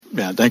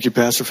Yeah, thank you,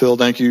 Pastor Phil.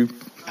 Thank you,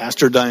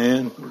 Pastor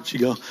Diane. Where'd she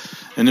go?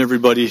 And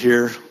everybody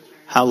here.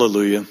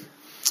 Hallelujah.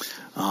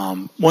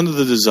 One of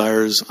the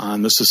desires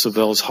on Mrs.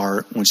 Savelle's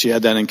heart when she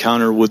had that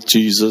encounter with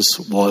Jesus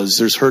was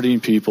there's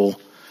hurting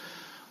people,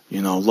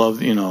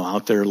 love,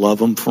 out there, love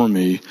them for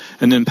me.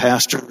 And then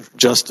Pastor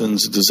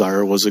Justin's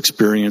desire was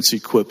experience,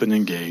 equip, and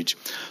engage.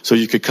 So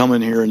you could come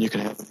in here and you can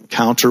have an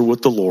encounter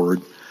with the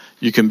Lord.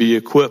 You can be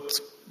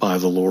equipped by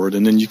the Lord,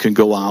 and then you can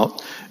go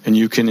out and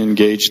you can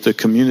engage the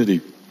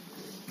community.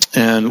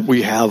 And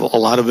we have a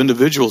lot of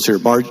individuals here.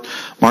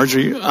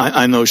 Marjorie,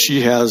 I know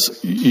she has,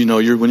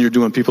 when you're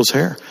doing people's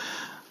hair,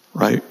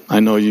 right? I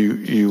know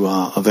you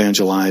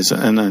evangelize.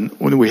 And then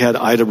when we had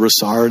Ida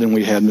Broussard and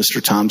we had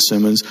Mr. Tom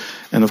Simmons,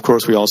 and of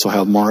course we also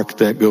have Mark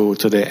that go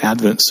to the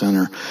Advent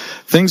Center.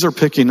 Things are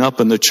picking up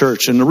in the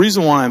church. And the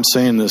reason why I'm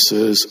saying this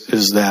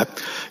is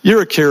that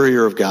you're a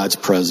carrier of God's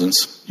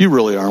presence. You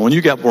really are. When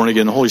you got born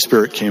again, the Holy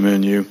Spirit came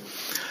in you.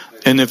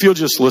 And if you'll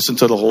just listen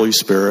to the Holy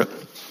Spirit,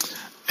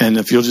 and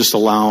if you'll just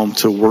allow him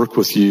to work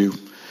with you,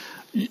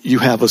 you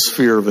have a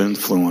sphere of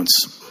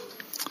influence.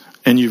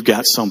 And you've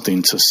got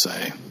something to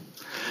say.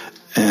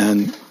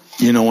 And,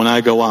 when I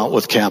go out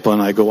with Kappa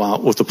and I go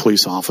out with the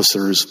police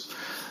officers,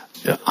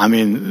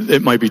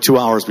 it might be 2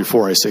 hours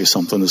before I say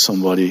something to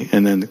somebody.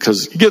 And then,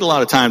 because you get a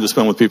lot of time to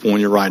spend with people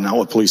when you're riding out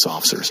with police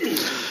officers.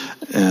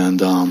 And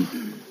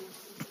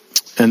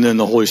then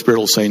the Holy Spirit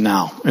will say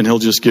now. And he'll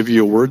just give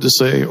you a word to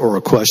say or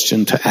a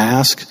question to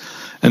ask.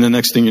 And the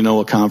next thing you know,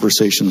 a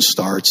conversation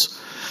starts.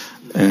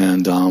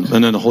 And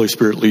then the Holy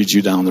Spirit leads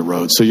you down the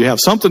road. So you have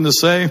something to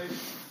say.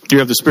 You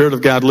have the Spirit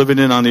of God living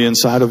in on the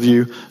inside of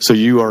you. So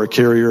you are a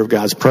carrier of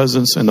God's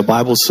presence. And the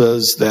Bible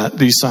says that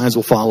these signs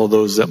will follow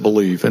those that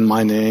believe. In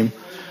my name,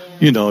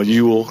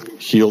 you will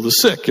heal the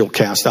sick. You'll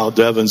cast out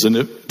devils. And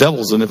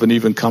if it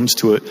even comes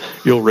to it,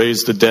 you'll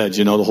raise the dead.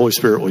 The Holy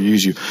Spirit will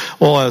use you.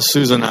 Well, as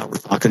Susan and I were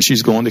talking,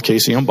 she's going to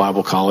KCM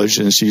Bible College,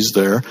 and she's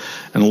there.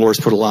 And the Lord's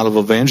put a lot of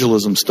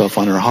evangelism stuff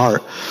on her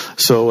heart.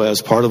 So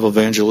as part of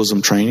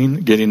evangelism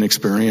training, getting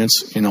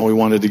experience, we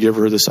wanted to give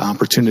her this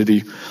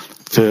opportunity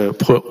to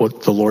put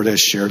what the Lord has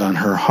shared on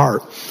her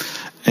heart.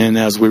 And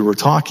as we were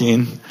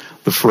talking,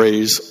 the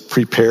phrase,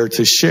 prepare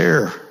to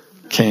share,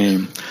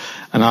 came.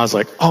 And I was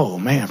like, oh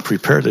man,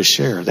 prepare to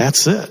share.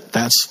 That's it.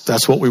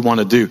 That's what we want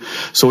to do.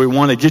 So we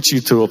want to get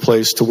you to a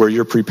place to where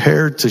you're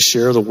prepared to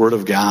share the Word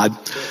of God.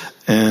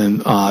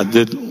 And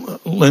did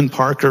Lynn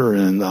Parker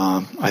and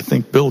I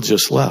think Bill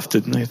just left,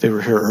 didn't they? They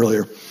were here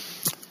earlier.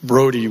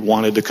 Brody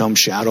wanted to come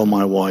shadow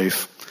my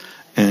wife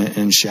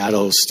and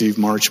shadow Steve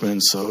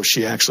Marchman. So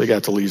she actually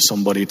got to lead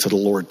somebody to the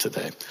Lord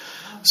today.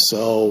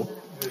 So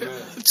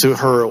to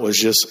her,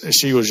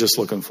 she was just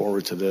looking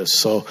forward to this.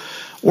 So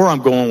where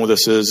I'm going with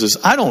this is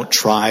I don't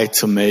try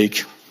to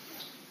make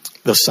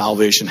the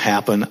salvation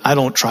happen. I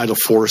don't try to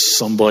force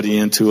somebody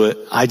into it.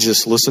 I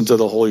just listen to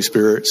the Holy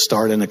Spirit,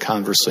 start in a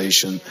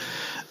conversation.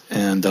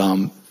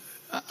 And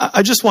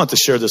I just want to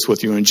share this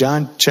with you. In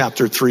John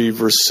chapter 3,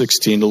 verse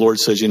 16, the Lord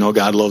says,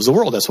 God loves the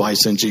world. That's why he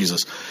sent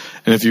Jesus.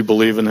 And if you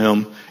believe in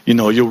him,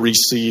 you'll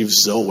receive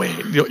Zoe.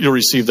 You'll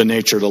receive the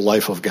nature, the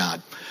life of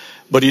God.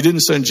 But he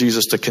didn't send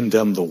Jesus to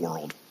condemn the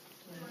world.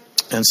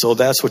 And so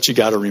that's what you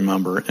got to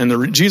remember.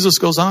 And Jesus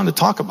goes on to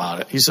talk about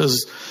it. He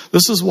says,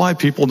 this is why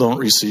people don't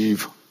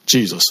receive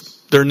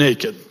Jesus. They're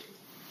naked.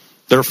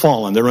 They're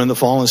fallen. They're in the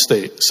fallen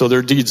state. So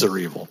their deeds are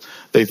evil.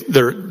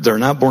 They're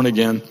not born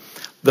again.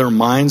 Their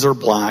minds are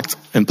blocked.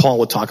 And Paul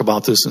would talk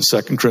about this in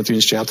 2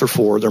 Corinthians chapter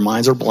 4. Their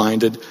minds are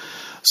blinded.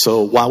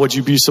 So why would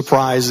you be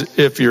surprised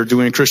if you're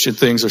doing Christian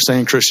things or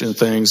saying Christian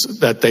things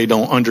that they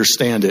don't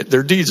understand it?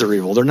 Their deeds are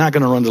evil. They're not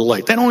going to run to the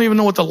light. They don't even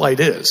know what the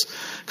light is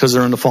because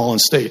they're in the fallen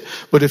state.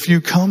 But if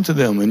you come to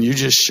them and you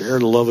just share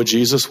the love of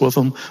Jesus with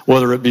them,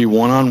 whether it be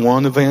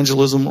one-on-one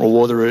evangelism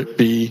or whether it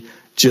be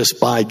just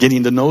by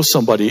getting to know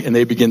somebody and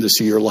they begin to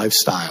see your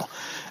lifestyle.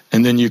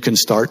 And then you can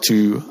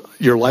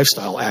your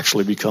lifestyle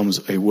actually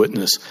becomes a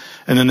witness.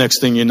 And the next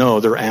thing you know,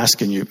 they're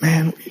asking you,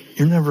 man,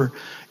 you're never...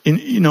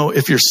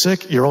 if you're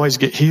sick, you always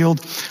get healed.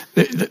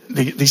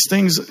 These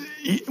things,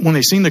 when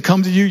they seem to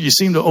come to you, you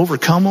seem to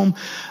overcome them.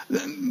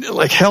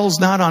 Like hell's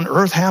not on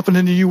earth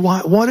happening to you.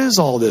 What is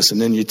all this? And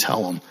then you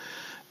tell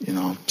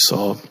them,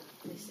 so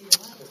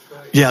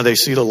yeah, they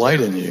see the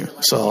light in you.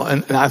 So,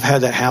 and I've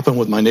had that happen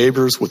with my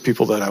neighbors, with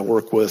people that I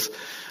work with.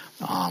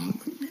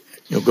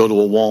 You'll go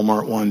to a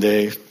Walmart one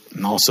day,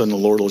 and all of a sudden the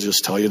Lord will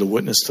just tell you to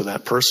witness to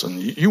that person.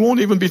 You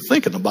won't even be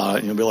thinking about it.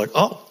 And you'll be like,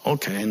 oh,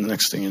 okay. And the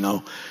next thing you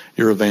know,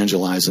 you're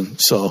evangelizing.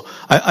 So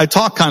I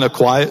talk kind of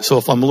quiet. So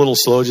if I'm a little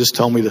slow, just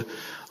tell me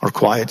or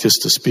quiet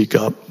just to speak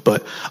up.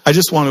 But I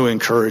just want to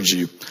encourage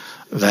you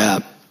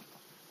that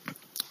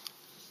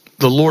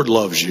the Lord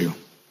loves you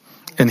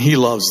and he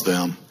loves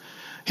them.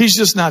 He's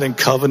just not in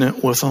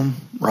covenant with them,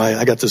 right?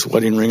 I got this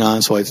wedding ring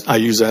on, so I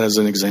use that as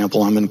an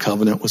example. I'm in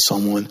covenant with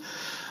someone.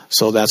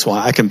 So that's why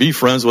I can be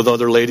friends with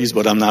other ladies,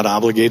 but I'm not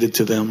obligated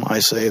to them. I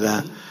say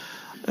that.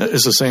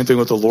 It's the same thing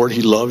with the Lord.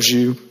 He loves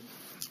you,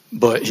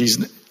 but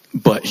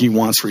he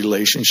wants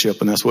relationship,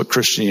 and that's what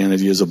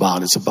Christianity is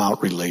about. It's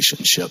about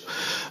relationship.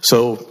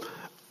 So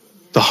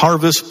the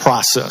harvest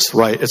process,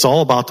 right? It's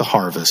all about the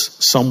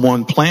harvest.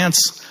 Someone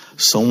plants,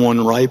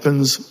 someone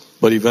ripens,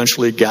 but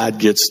eventually God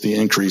gets the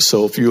increase.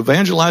 So if you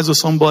evangelize with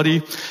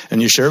somebody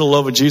and you share the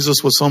love of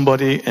Jesus with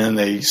somebody and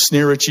they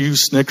sneer at you,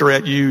 snicker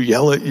at you,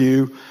 yell at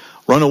you,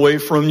 run away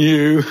from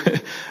you,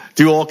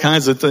 do all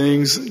kinds of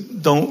things,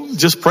 don't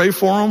just pray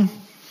for them,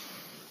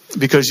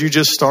 because you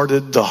just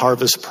started the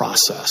harvest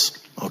process.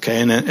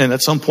 Okay, and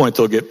at some point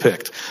they'll get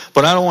picked.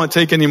 But I don't want to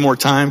take any more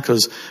time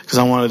because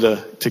I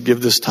wanted to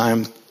give this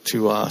time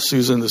to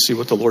Susan to see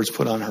what the Lord's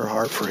put on her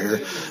heart for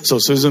here. So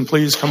Susan,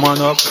 please come on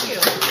up.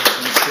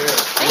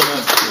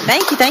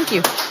 Thank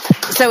you.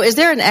 So is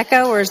there an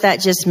echo or is that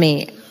just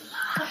me?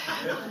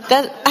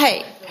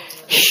 Hey,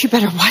 you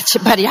better watch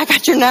it, buddy. I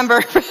got your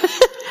number.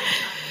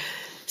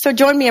 So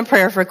join me in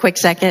prayer for a quick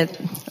second.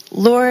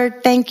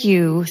 Lord, thank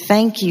you.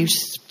 Thank you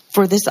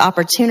for this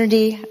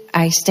opportunity.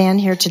 I stand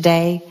here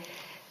today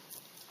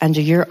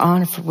under your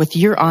honor, with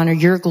your honor,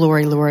 your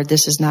glory, Lord.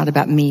 This is not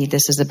about me.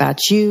 This is about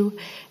you.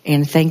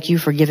 And thank you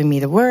for giving me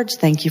the words.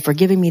 Thank you for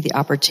giving me the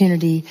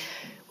opportunity.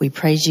 We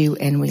praise you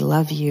and we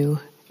love you.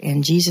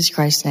 In Jesus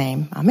Christ's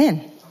name,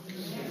 amen.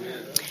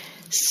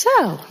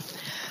 So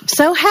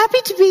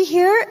happy to be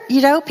here.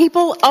 You know,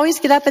 people always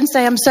get up and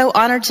say, I'm so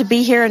honored to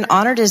be here, and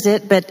honored is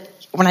it. But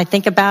when I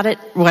think about it,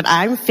 what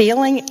I'm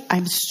feeling,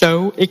 I'm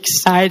so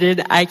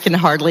excited. I can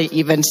hardly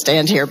even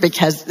stand here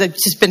because I've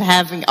just been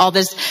having all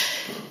this.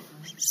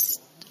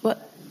 What?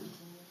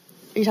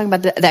 Are you talking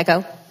about the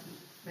echo?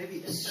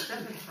 Maybe step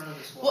in front of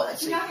this wall. Well,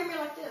 if you not hear me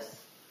like this.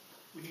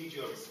 We need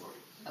you over for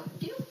it. Oh,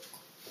 you?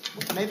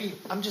 Maybe,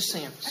 I'm just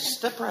saying,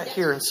 step right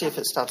here and see if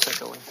it stops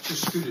echoing.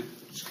 Just scoot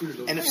it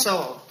over. And if so,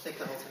 I'll take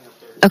the whole thing up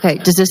there.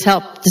 Okay, does this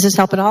help? Does this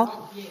help at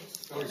all?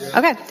 Yes.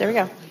 Okay, there we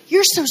go.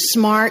 You're so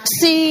smart.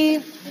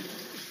 See?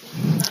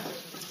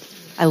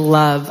 I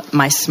love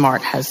my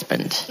smart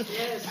husband. I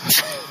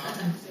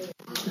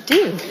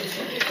do.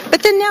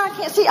 But then now I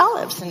can't see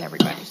olives and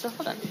everybody, so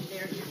hold on.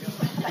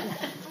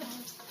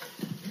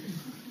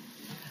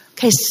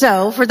 Okay,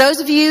 so for those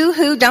of you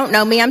who don't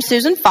know me, I'm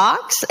Susan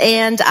Fuchs,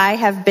 and I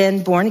have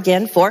been born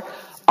again for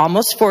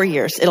almost 4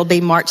 years. It'll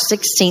be March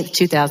 16th,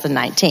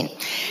 2019.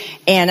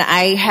 And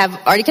I have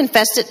already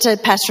confessed it to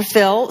Pastor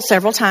Phil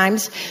several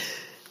times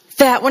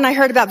that when I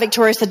heard about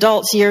Victorious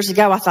Adults years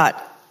ago, I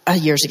thought,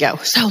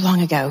 so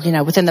long ago,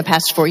 within the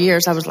past 4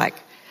 years, I was like,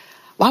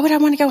 why would I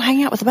want to go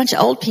hang out with a bunch of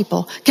old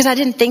people? Because I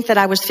didn't think that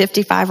I was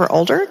 55 or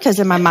older, because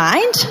in my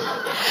mind,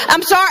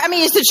 I'm sorry,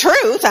 it's the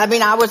truth.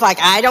 I was like,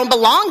 I don't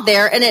belong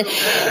there. And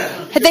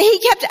he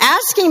kept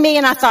asking me,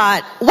 and I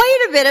thought,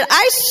 wait a minute,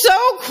 I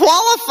so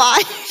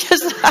qualify.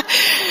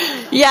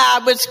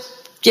 I was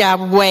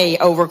way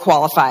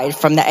overqualified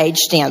from the age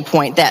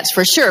standpoint, that's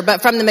for sure.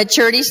 But from the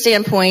maturity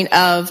standpoint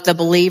of the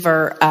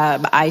believer,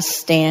 I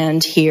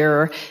stand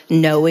here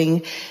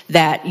knowing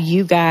that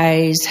you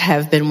guys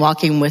have been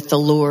walking with the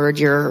Lord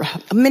in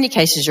many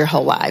cases, your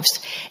whole lives.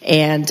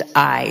 And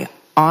I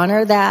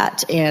honor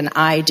that, and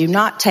I do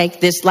not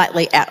take this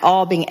lightly at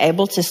all, being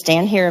able to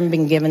stand here and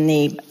being given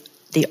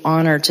the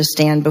honor to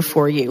stand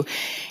before you.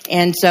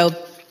 And so,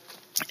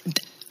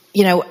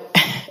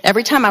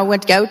 every time I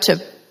would go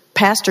to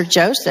Pastor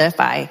Joseph,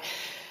 I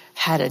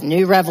had a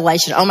new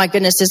revelation. Oh my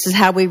goodness, this is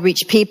how we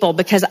reach people,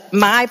 because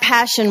my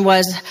passion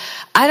was,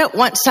 I don't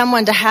want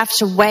someone to have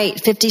to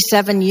wait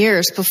 57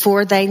 years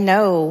before they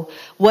know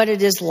what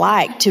it is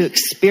like to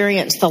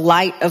experience the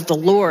light of the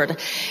Lord.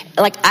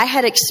 Like, I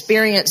had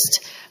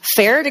experienced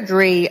fair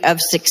degree of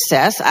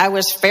success. I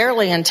was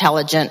fairly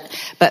intelligent,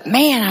 but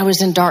man, I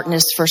was in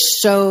darkness for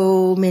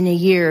so many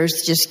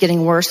years, just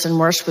getting worse and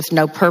worse with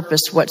no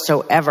purpose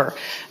whatsoever.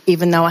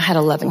 Even though I had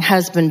a loving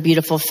husband,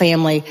 beautiful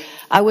family,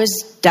 I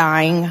was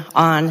dying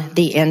on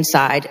the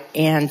inside,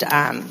 and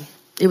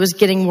it was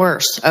getting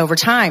worse over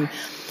time.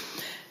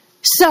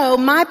 So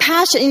my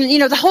passion,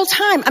 the whole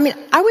time,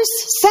 I was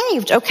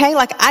saved, okay?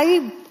 Like,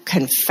 I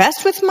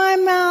confessed with my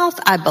mouth,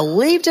 I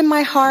believed in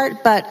my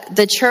heart, but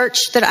the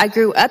church that I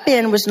grew up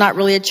in was not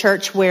really a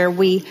church where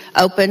we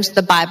opened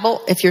the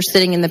Bible. If you're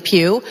sitting in the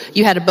pew,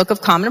 you had a book of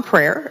common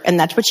prayer, and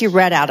that's what you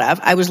read out of.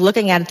 I was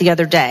looking at it the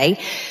other day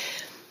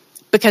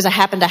because I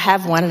happened to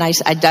have one, and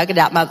I dug it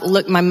out.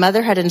 My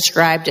mother had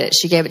inscribed it.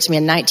 She gave it to me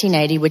in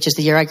 1980, which is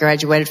the year I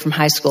graduated from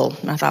high school.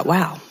 And I thought,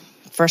 wow,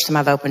 first time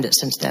I've opened it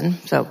since then.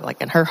 So,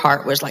 and her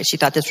heart was like, she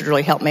thought this would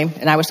really help me,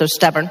 and I was so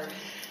stubborn.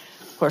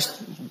 Of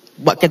course,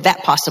 what could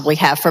that possibly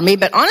have for me?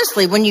 But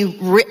honestly, when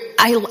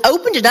I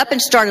opened it up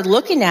and started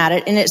looking at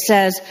it, and it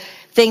says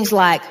things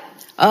like,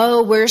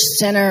 oh, we're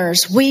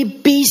sinners. We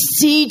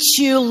beseech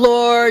you,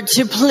 Lord,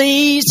 to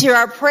please hear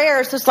our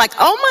prayers. It's like,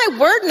 oh my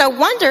word, no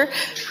wonder.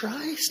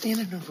 Try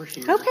standing over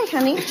here. Okay,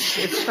 honey.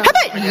 How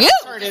about you?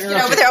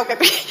 Get over there.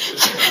 Okay.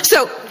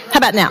 So, how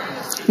about now?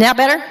 Now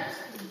better?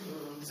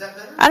 Is that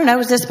better? I don't know.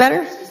 Is this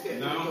better?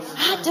 No.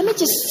 Let me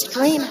just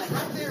scream.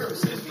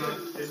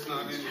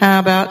 How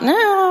about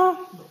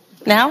now?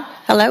 Now?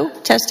 Hello?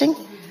 Testing?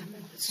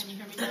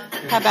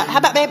 How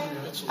about, babe?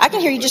 I can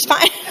hear you just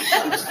fine.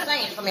 I'm just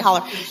saying. Let me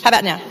holler. How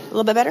about now? A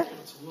little bit better?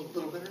 A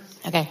little better.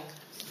 Okay.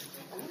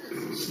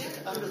 Stand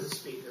under the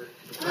speaker.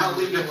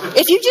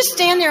 If you just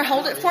stand there and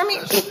hold it for me.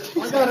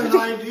 I got an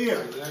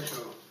idea.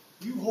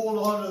 You hold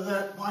on to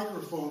that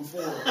microphone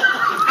for us.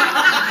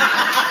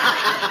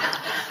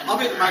 I'll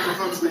be at the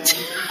microphone stand.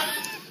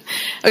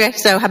 Okay,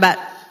 so how about,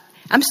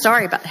 I'm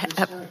sorry about that.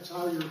 That's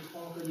how you're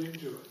talking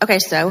into it. Okay,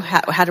 so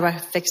how do I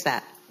fix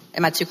that?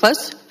 Am I too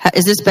close?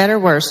 Is this better or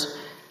worse?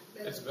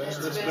 It's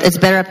better. It's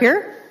better up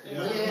here?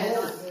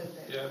 Yeah.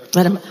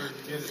 Let him.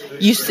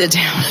 You sit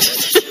down.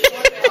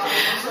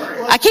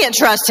 I can't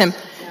trust him.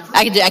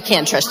 I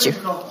can't trust you.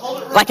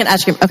 Like an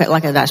ice cream. Okay,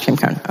 like an ice cream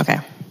cone. Okay.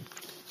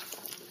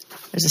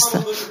 Is this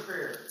the?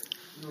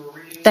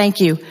 Thank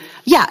you.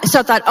 Yeah. So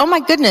I thought, oh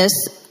my goodness,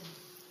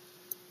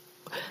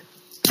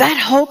 that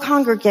whole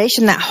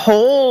congregation, that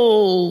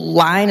whole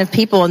line of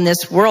people in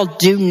this world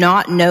do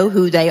not know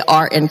who they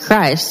are in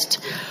Christ.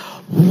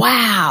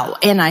 Wow.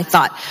 And I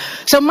thought,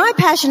 so my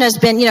passion has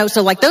been,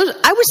 so like those,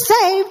 I was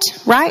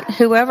saved, right?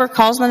 Whoever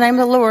calls on the name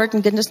of the Lord,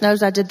 and goodness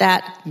knows I did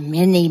that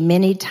many,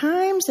 many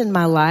times in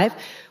my life,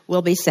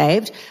 will be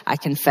saved. I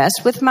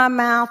confessed with my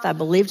mouth. I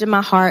believed in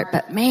my heart,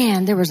 but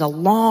man, there was a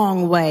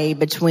long way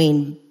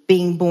between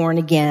being born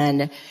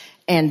again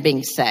and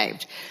being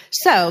saved.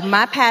 So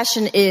my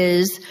passion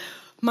is,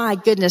 my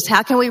goodness,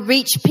 how can we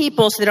reach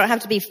people so they don't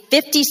have to be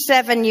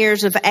 57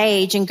 years of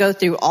age and go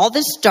through all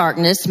this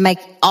darkness, make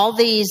all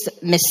these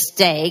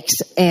mistakes,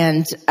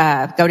 and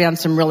go down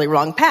some really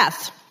wrong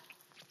paths?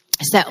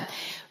 So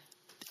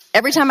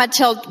every time I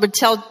would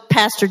tell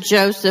Pastor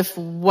Joseph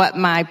what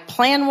my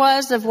plan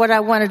was of what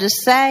I wanted to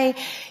say,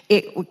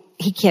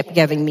 he kept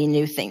giving me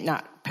new things.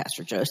 Not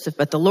Pastor Joseph,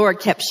 but the Lord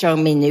kept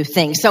showing me new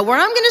things. So where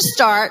I'm going to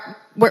start,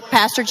 where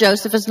Pastor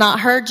Joseph has not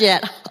heard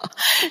yet,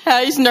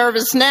 he's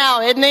nervous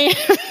now, isn't he?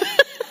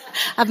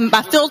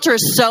 My filter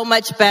is so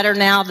much better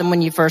now than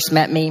when you first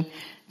met me.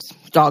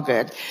 It's all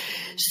good.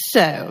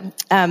 So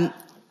I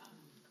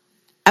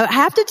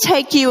have to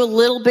take you a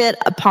little bit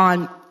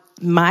upon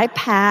my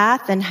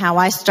path and how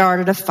I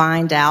started to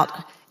find out.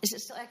 Is it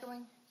still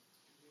echoing?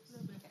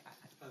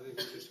 I think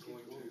it's just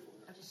going on.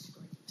 I'll just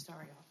scream.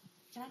 Sorry, y'all.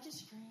 Can I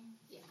just scream?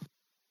 Yeah.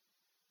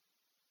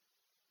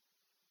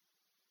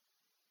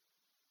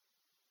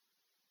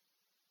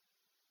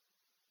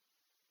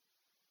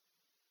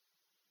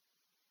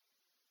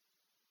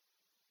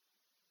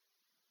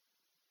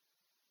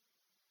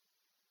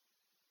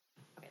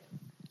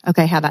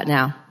 Okay, how about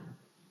now?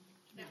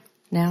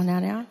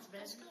 Now?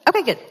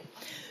 Okay, good.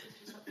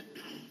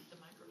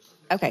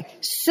 Okay,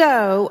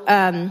 so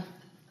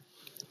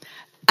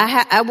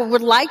I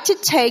would like to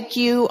take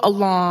you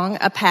along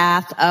a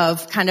path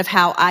of kind of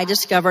how I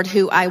discovered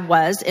who I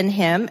was in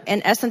Him.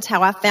 In essence,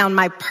 how I found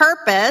my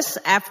purpose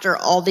after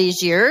all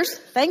these years.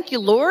 Thank you,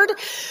 Lord.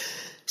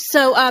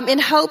 So in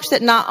hopes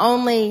that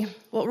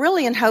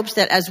in hopes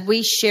that as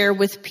we share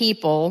with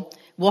people,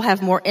 we'll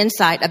have more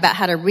insight about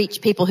how to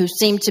reach people who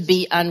seem to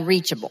be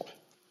unreachable.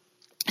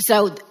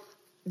 So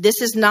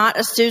this is not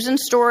a Susan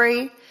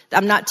story.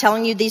 I'm not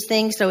telling you these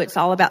things, so it's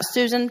all about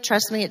Susan.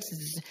 Trust me, it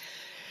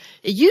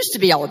used to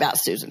be all about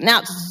Susan.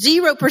 Now it's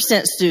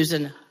 0%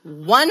 Susan,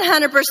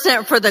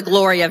 100% for the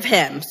glory of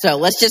Him. So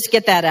let's just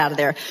get that out of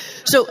there.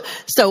 So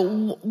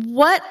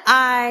what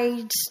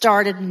I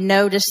started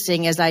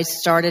noticing as I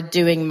started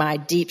doing my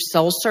deep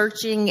soul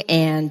searching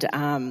and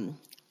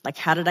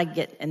how did I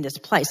get in this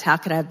place? How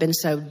could I have been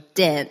so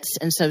dense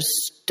and so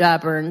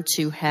stubborn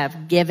to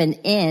have given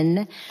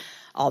in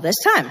all this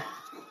time?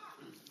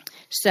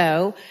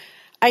 So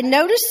I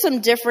noticed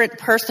some different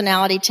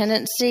personality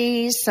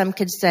tendencies. Some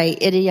could say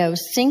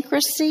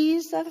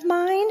idiosyncrasies of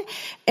mine.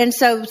 And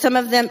so some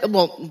of them, I'm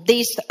going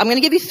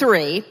to give you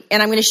 3,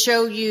 and I'm going to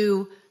show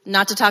you,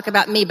 not to talk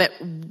about me, but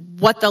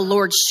what the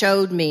Lord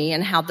showed me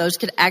and how those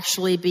could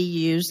actually be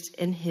used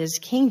in His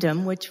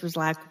kingdom, which was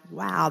like,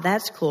 wow,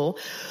 that's cool.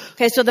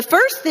 Okay, so the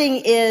first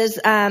thing is,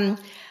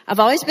 I've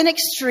always been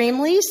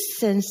extremely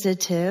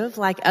sensitive.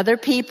 Like other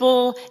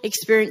people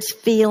experience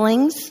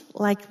feelings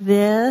like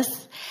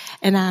this.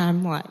 And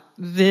I'm like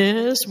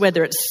this,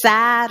 whether it's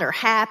sad or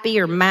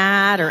happy or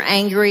mad or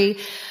angry.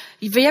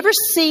 Have you ever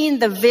seen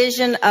the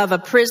vision of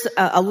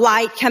a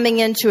light coming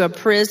into a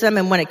prism,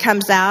 and when it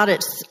comes out,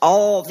 it's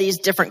all these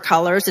different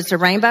colors? It's a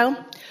rainbow.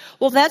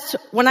 Well, that's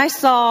when I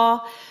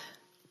saw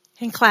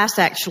in class,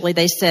 actually,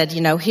 they said,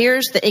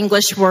 here's the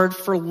English word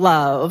for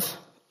love,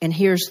 and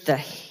here's the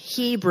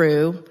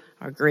Hebrew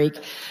or Greek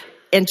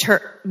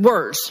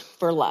words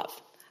for love.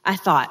 I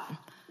thought,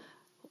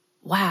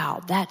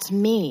 wow, that's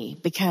me,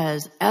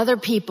 because other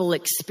people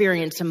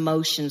experience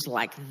emotions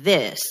like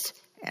this.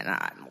 And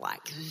I'm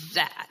like,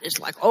 that is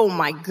like, oh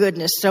my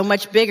goodness, so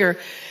much bigger.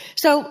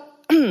 So,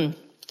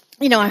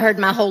 I heard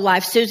my whole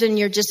life, Susan,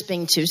 you're just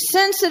being too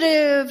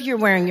sensitive. You're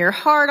wearing your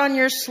heart on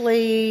your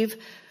sleeve.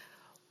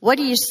 What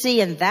do you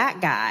see in that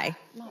guy?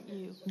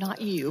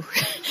 Not you.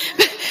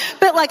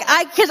 But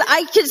because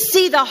I could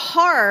see the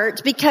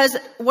heart, because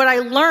what I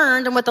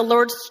learned and what the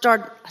Lord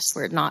started, I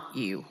swear, not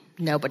you.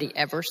 Nobody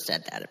ever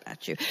said that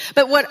about you.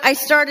 But what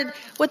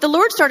the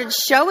Lord started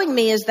showing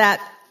me is that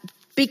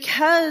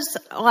because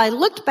I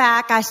looked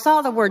back, I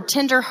saw the word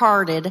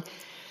tenderhearted.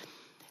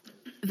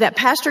 that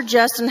Pastor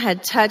Justin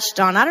had touched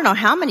on, I don't know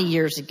how many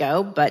years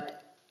ago, but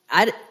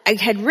I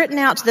had written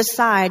out to the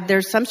side,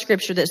 there's some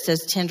scripture that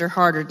says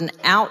tenderhearted, and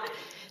out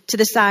to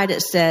the side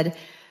it said,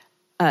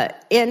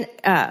 in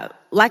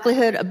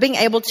likelihood of being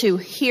able to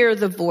hear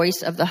the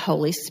voice of the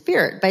Holy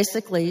Spirit.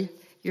 Basically,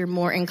 you're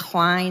more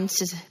inclined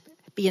to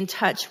be in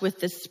touch with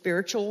the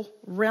spiritual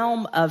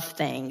realm of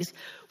things,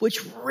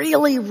 which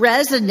really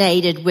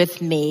resonated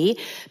with me,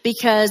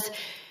 because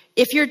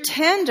if you're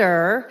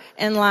tender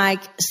and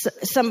like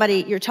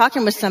somebody, you're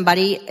talking with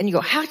somebody and you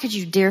go, how could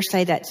you dare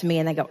say that to me?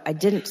 And they go, I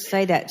didn't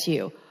say that to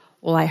you.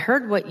 Well, I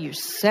heard what you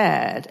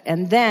said,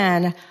 and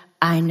then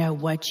I know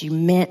what you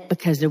meant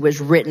because it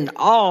was written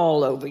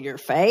all over your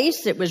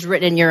face. It was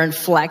written in your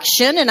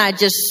inflection, and I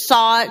just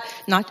saw it,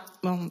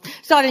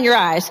 saw it in your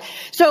eyes.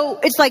 So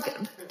it's like,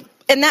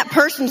 in that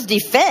person's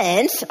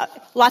defense,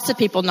 lots of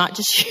people, not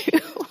just you,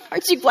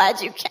 aren't you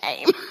glad you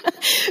came?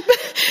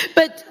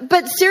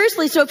 but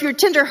seriously, so if you're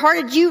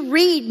tenderhearted, you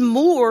read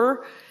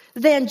more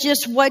than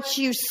just what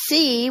you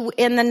see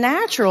in the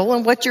natural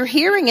and what you're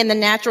hearing in the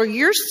natural.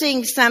 You're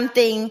seeing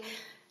something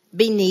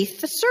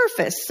beneath the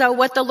surface. So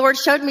what the Lord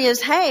showed me is,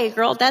 hey,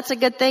 girl, that's a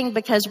good thing,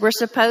 because we're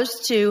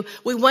supposed to,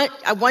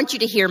 I want you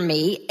to hear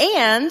me,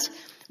 and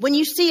when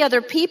you see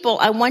other people,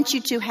 I want you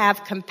to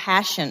have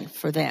compassion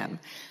for them.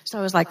 So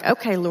I was like,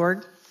 okay,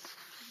 Lord,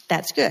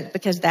 that's good,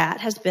 because that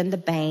has been the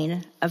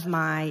bane of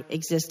my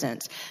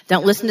existence.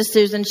 Don't listen to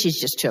Susan.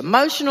 She's just too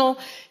emotional.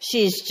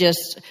 She's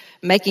just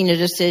making a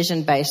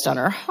decision based on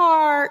her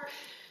heart.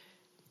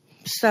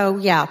 So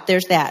yeah,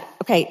 there's that.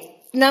 Okay,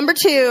 number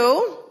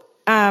 2,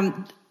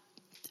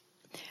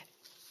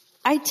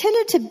 I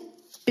tended to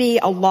be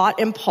a lot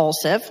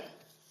impulsive,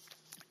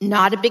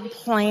 not a big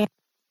plan.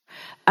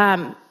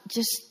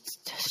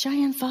 Just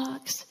Cheyenne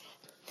Fox.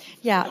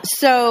 Yeah,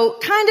 so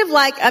kind of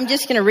like, I'm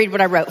just going to read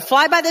what I wrote.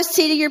 Fly by the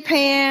seat of your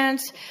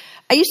pants.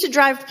 I used to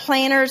drive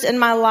planners in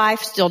my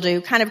life, still do,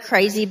 kind of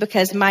crazy,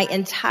 because my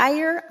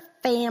entire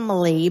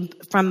family,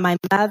 from my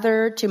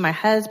mother to my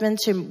husband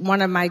to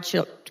one of my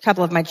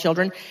couple of my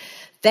children,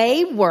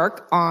 they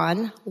work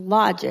on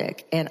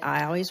logic, and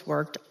I always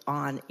worked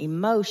on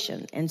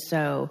emotion. And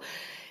so,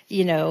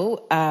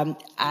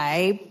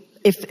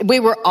 if we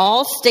were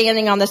all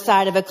standing on the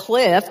side of a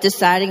cliff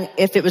deciding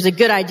if it was a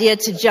good idea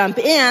to jump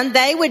in,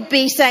 they would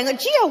be saying,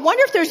 gee, I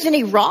wonder if there's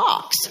any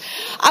rocks.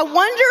 I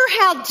wonder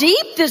how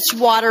deep this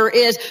water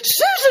is.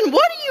 Susan,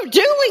 what are you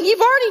doing? You've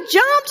already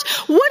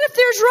jumped. What if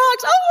there's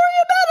rocks? I'll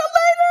worry about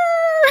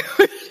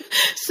it later.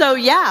 So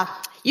yeah,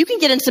 you can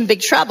get in some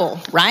big trouble,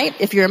 right?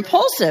 If you're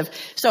impulsive.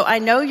 So I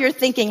know you're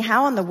thinking,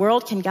 how in the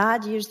world can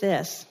God use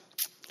this?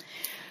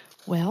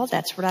 Well,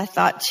 that's what I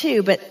thought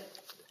too, but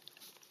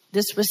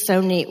this was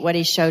so neat what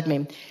he showed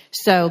me.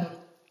 So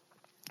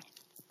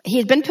he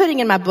had been putting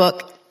in my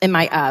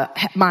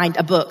mind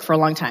a book for a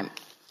long time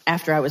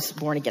after I was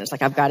born again. It's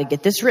like, I've got to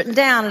get this written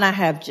down, and I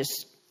have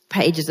just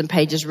pages and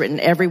pages written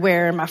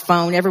everywhere in my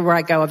phone. Everywhere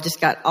I go, I've just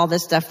got all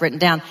this stuff written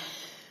down.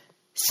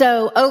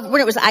 So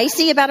when it was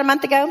icy about a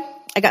month ago,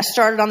 I got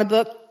started on the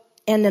book,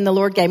 and then the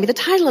Lord gave me the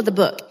title of the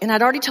book. And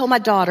I'd already told my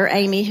daughter,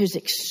 Amy, who's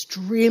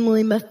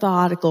extremely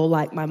methodical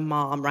like my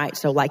mom, right?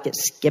 So like it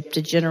skipped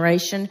a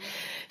generation.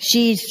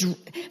 So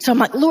I'm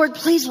like, Lord,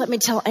 please let me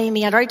tell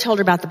Amy. I'd already told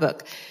her about the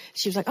book.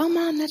 She was like, oh,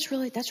 Mom, that's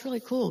really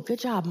cool. Good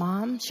job,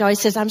 Mom. She always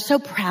says, I'm so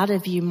proud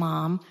of you,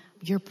 Mom.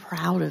 You're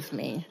proud of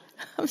me.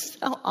 I'm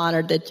so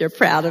honored that you're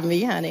proud of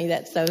me, honey.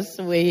 That's so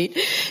sweet.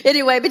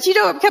 Anyway, but you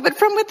know where I'm coming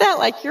from with that?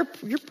 Like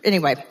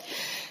anyway.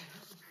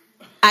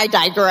 I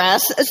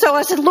digress. So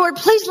I said, Lord,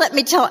 please let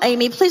me tell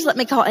Amy. Please let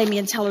me call Amy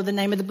and tell her the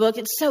name of the book.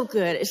 It's so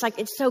good.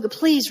 It's so good.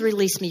 Please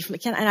release me from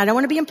it. And I don't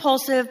want to be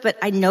impulsive, but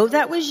I know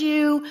that was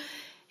you.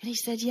 And he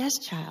said, yes,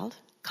 child,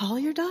 call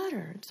your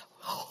daughter. And so,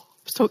 I'm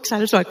so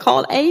excited. So I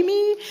called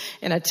Amy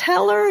and I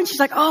tell her, and she's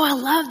like, oh, I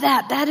love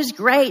that. That is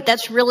great.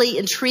 That's really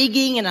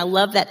intriguing. And I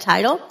love that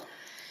title.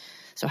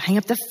 So I hang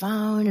up the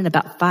phone, and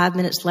about 5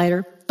 minutes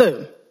later,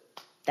 boom.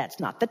 That's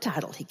not the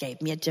title. He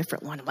gave me a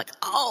different one. I'm like,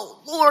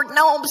 oh, Lord,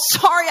 no, I'm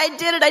sorry. I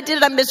did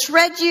it. I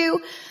misread you.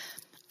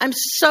 I'm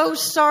so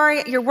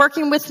sorry. You're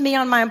working with me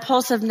on my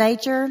impulsive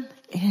nature.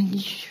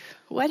 And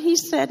what he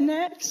said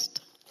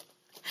next,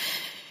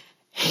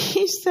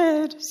 he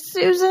said,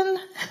 Susan,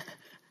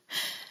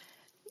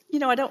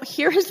 I don't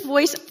hear his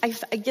voice. I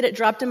get it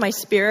dropped in my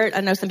spirit. I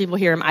know some people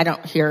hear him. I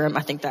don't hear him.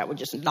 I think that would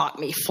just knock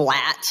me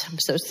flat. I'm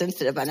so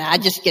sensitive. And I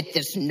just get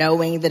this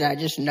knowing that I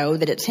just know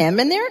that it's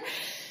him in there.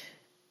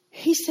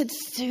 He said,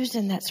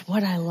 Susan, that's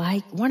what I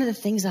like. One of the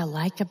things I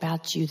like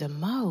about you the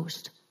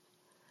most.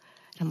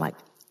 And I'm like,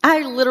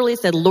 I literally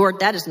said, Lord,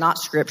 that is not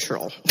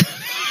scriptural.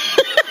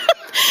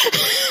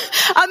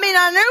 I mean,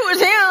 I knew it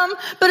was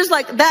him, but it's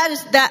like,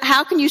 that.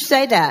 How can you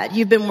say that?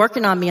 You've been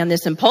working on me on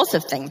this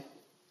impulsive thing.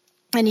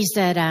 And he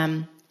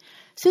said,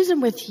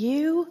 Susan, with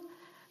you,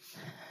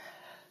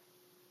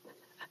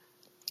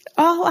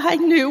 all I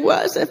knew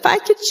was if I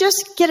could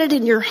just get it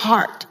in your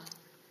heart,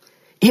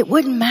 it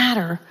wouldn't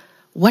matter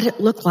what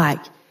it looked like.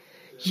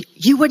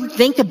 You wouldn't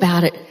think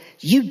about it.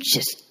 you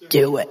just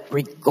do it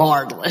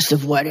regardless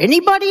of what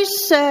anybody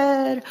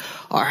said,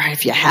 or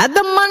if you had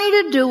the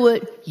money to do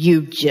it,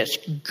 you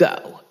just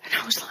go. And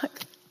I was like,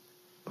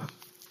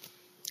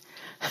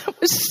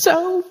 it was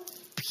so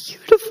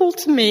beautiful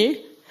to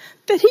me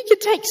that he could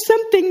take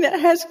something that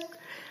has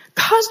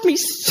caused me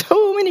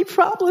so many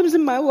problems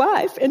in my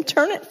life and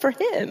turn it for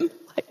him.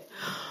 Like,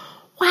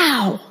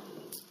 wow.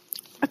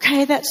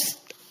 Okay, that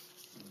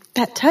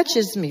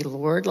touches me,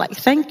 Lord. Like,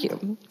 thank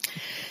you.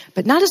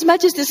 But not as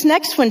much as this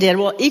next one did.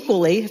 Well,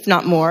 equally, if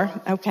not more.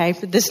 Okay,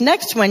 but this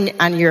next one,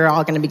 and you're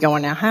all going to be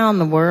going, now, how in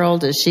the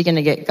world is she going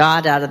to get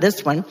God out of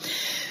this one?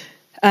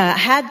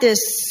 Had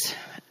this,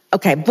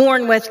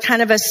 born with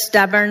kind of a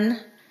stubborn,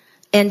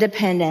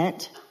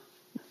 independent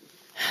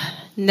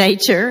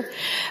nature.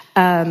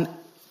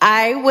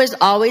 I was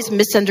always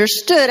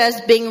misunderstood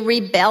as being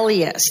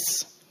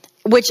rebellious,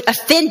 which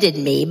offended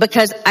me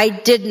because I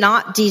did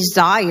not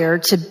desire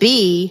to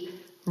be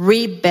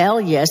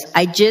rebellious.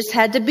 I just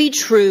had to be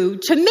true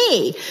to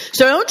me.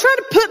 So don't try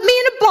to put me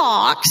in a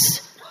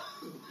box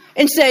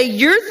and say,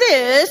 you're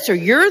this or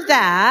you're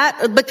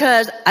that,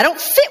 because I don't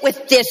fit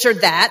with this or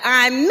that.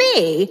 I'm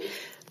me.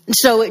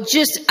 So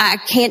I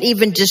can't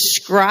even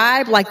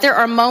describe, like there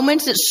are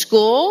moments at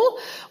school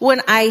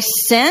when I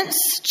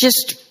sense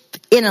just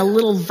in a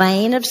little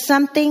vein of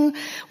something.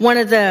 One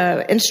of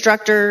the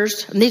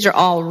instructors, and these are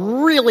all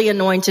really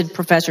anointed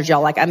professors,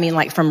 y'all, like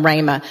from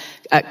Rhema,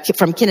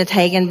 from Kenneth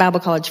Hagin Bible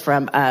College,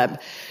 from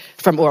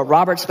Oral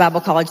Roberts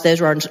Bible College.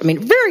 Those are,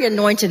 very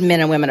anointed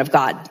men and women of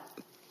God.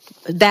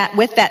 That,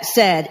 with that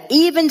said,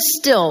 even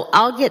still,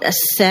 I'll get a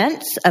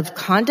sense of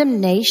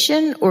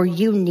condemnation, or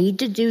you need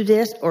to do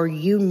this, or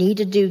you need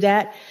to do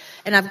that.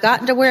 And I've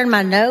gotten to where in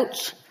my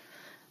notes,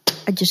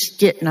 I just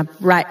get and I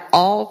write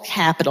all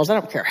capitals. I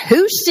don't care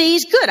who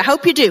sees. Good. I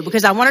hope you do,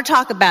 because I want to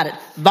talk about it.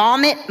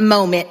 Vomit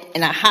moment,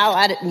 and I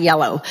highlight it in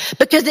yellow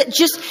because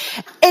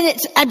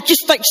I'm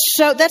just like,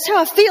 so that's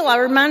how I feel. I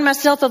remind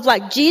myself of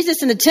like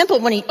Jesus in the temple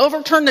when he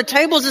overturned the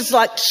tables. It's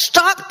like,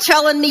 stop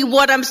telling me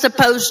what I'm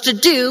supposed to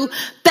do.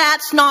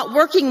 That's not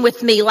working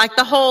with me. Like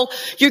the whole,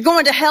 you're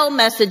going to hell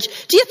message.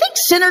 Do you think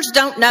sinners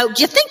don't know?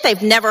 Do you think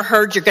they've never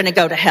heard you're going to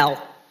go to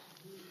hell?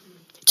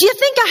 Do you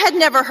think I had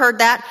never heard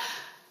that?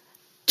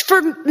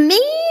 For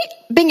me,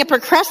 being a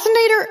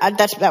procrastinator,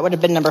 that would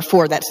have been number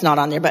 4. That's not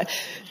on there. But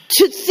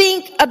to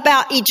think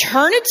about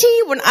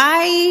eternity, when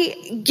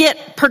I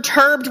get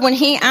perturbed when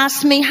he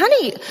asks me,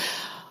 honey,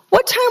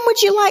 what time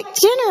would you like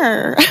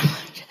dinner?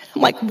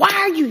 I'm like, why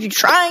are you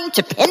trying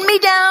to pin me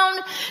down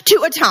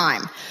to a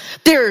time?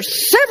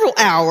 There's several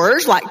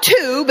hours, like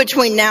 2,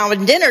 between now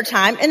and dinner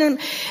time. And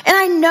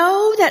I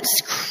know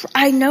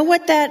I know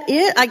what that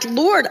is. Like,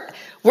 Lord,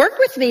 work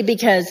with me,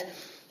 because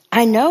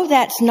I know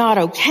that's not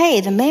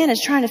okay. The man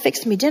is trying to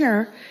fix me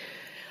dinner.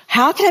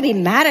 How can I be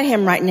mad at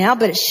him right now?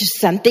 But it's just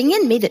something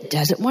in me that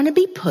doesn't want to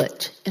be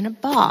put in a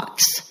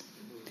box.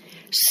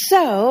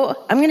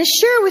 So I'm going to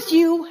share with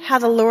you how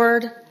the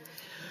Lord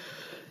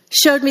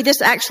showed me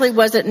this actually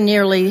wasn't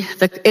nearly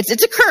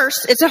it's a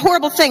curse. It's a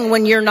horrible thing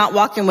when you're not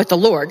walking with the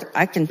Lord.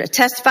 I can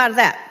testify to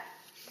that.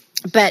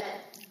 But,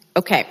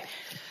 okay.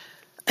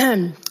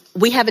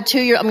 We have a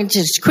 2-year.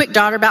 Just a quick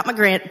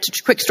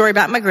story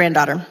about my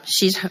granddaughter.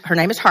 Her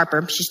name is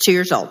Harper. She's 2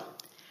 years old.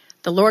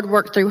 The Lord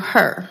worked through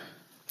her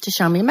to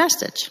show me a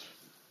message.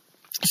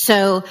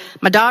 So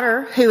my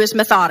daughter, who is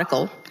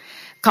methodical,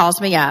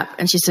 calls me up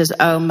and she says,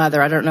 "Oh, Mother,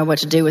 I don't know what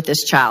to do with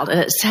this child." And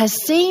it has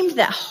seemed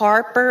that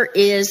Harper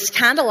is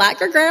kind of like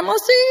her grandma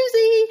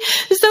Susie.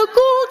 It's so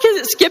cool because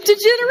it skipped a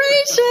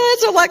generation.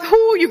 So I'm like,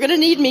 "Oh, you're going to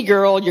need me,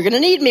 girl. You're going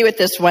to need me with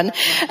this one."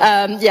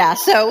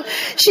 So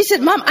she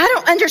said, "Mom, I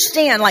don't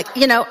understand.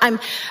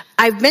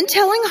 I've been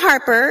telling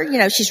Harper,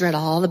 she's read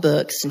all the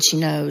books and she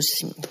knows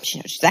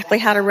exactly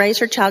how to raise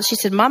her child." She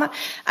said, "Mama,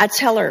 I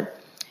tell her,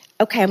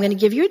 okay, I'm going to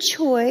give you a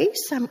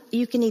choice.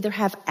 You can either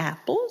have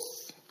apples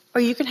or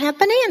you can have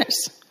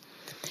bananas."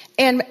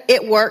 And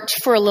it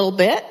worked for a little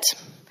bit.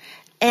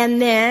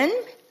 And then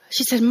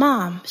she said,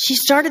 "Mom," she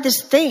started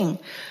this thing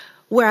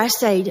where I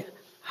say,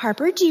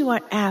 "Harper, do you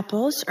want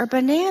apples or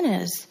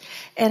bananas?"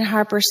 And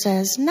Harper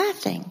says,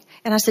 "Nothing."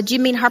 And I said, "Do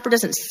you mean Harper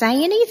doesn't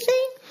say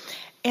anything?"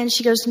 And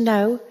she goes,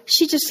 "No."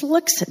 She just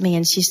looks at me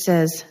and she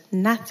says,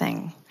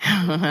 "Nothing."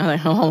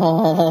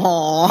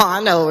 Oh,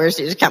 I know where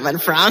she's coming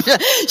from.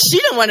 She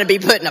didn't want to be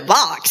put in a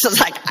box. It's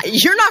like,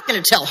 you're not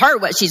going to tell her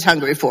what she's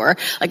hungry for.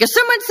 Like if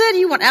someone said,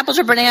 "You want apples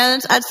or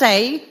bananas?" I'd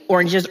say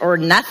oranges or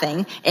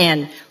nothing.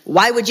 And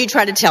why would you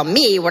try to tell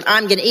me what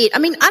I'm going to eat? I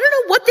don't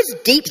know what this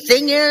deep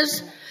thing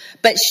is,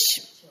 but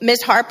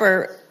Miss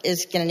Harper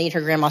is going to need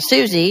her grandma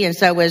Susie, and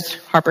so is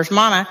Harper's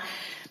mama,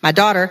 my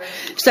daughter.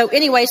 So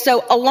anyway,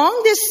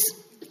 along this,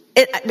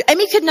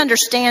 Amy couldn't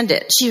understand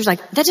it. She was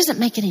like, "That doesn't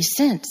make any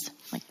sense."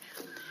 Like,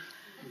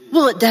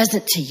 well, it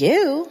doesn't to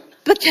you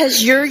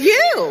because you're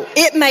you.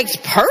 It makes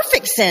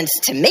perfect sense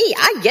to me.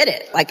 I get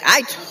it. Like,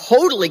 I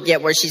totally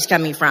get where she's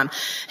coming from.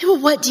 Well,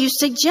 what do you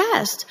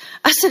suggest?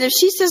 I said, if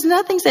she says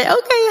nothing, say, "Okay,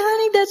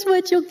 honey, that's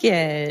what you'll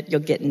get.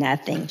 You'll get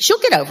nothing." She'll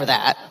get over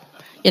that,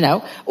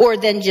 Or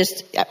then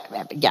just,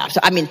 yeah.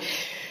 So,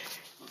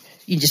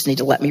 You just need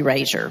to let me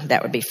raise her.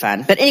 That would be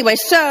fun. But anyway,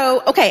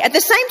 so, okay, at the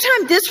same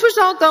time this was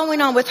all going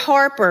on with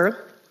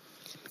Harper,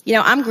 you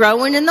know, I'm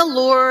growing in the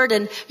Lord.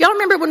 And y'all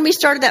remember when we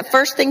started that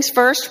First Things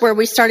First, where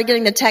we started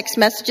getting the text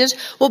messages?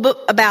 Well,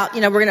 but about,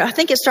 you know, we're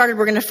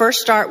going to first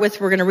start with,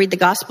 we're going to read the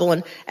gospel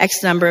in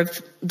X number of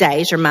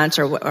days or months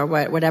or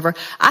whatever.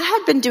 I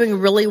had been doing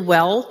really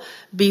well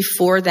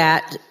before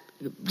that,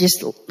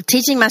 just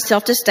teaching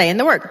myself to stay in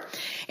the Word.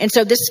 And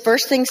so this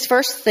First Things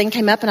First thing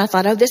came up, and I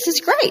thought, oh, this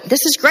is great.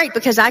 This is great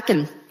because I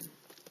can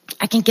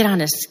get on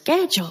a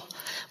schedule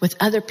with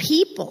other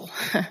people.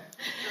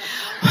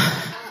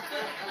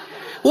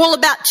 Well,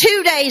 about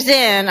 2 days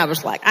in, I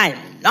was like,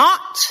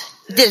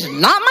 this is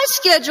not my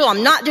schedule.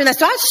 I'm not doing that.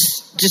 So I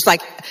was just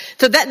like,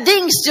 so that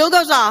ding still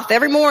goes off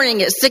every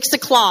morning at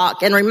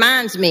 6:00 and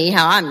reminds me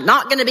how I'm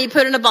not going to be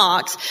put in a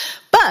box.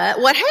 But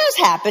what has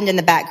happened in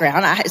the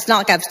background, it's not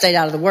like I've stayed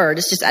out of the Word.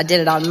 It's just I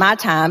did it on my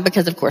time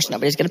because, of course,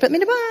 nobody's going to put me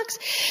in a box.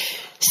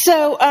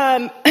 So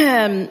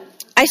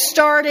I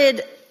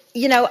started,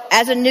 you know,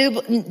 as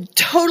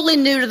totally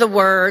new to the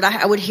Word,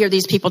 I would hear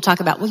these people talk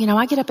about, well, you know,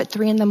 I get up at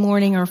 3 a.m.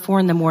 or 4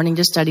 a.m.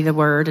 to study the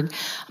Word. And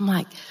I'm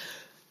like,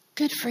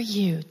 good for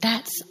you.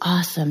 That's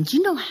awesome. Do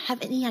you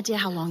have any idea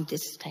how long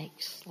this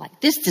takes?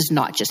 Like, this does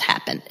not just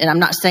happen. And I'm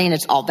not saying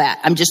it's all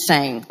that. I'm just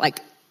saying, like,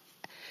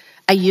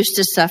 I used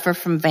to suffer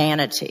from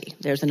vanity.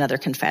 There's another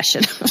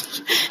confession.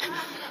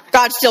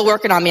 God's still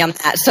working on me on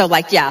that. So,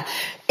 like, yeah.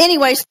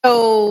 Anyway,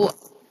 so,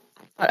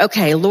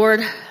 okay,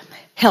 Lord,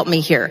 help me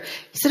here.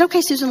 He said,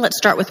 okay, Susan, let's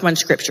start with one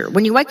scripture.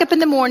 When you wake up in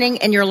the morning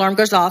and your alarm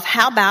goes off,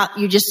 how about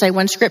you just say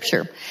one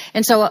scripture?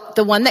 And so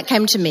the one that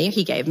came to me,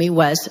 he gave me,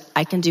 was,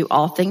 I can do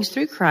all things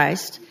through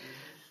Christ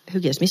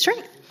who gives me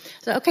strength.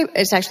 So, okay,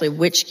 it's actually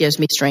which gives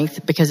me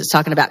strength, because it's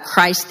talking about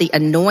Christ, the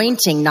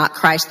anointing, not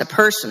Christ, the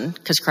person,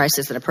 because Christ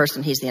isn't a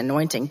person, he's the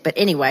anointing. But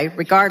anyway,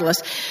 regardless,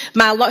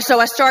 so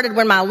I started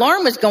when my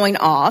alarm was going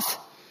off.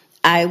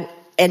 And,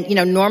 you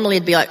know, normally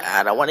it'd be like,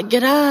 I don't want to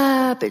get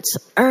up. It's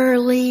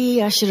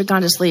early. I should have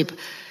gone to sleep.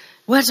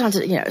 What's on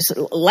to, you know,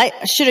 so late.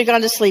 I should have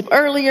gone to sleep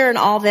earlier and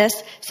all this.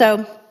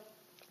 So,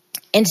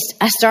 and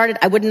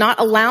I would not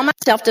allow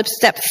myself to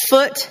step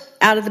foot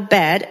out of the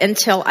bed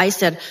until I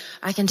said,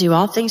 I can do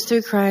all things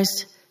through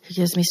Christ who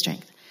gives me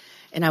strength.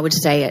 And I would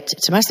say it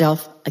to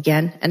myself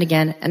again and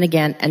again and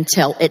again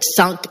until it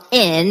sunk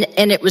in.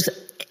 And it was,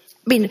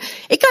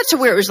 it got to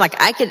where it was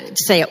like, I could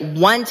say it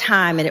one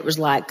time and it was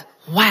like,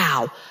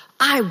 wow,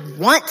 I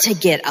want to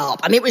get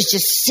up. It was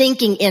just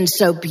sinking in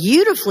so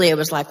beautifully. It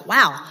was like,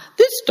 wow,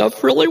 this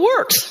stuff really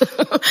works.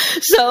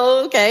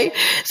 So, okay.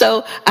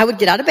 So I would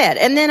get out of bed.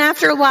 And then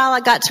after a while, I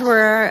got to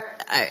where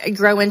I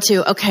grow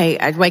into, okay,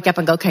 I'd wake up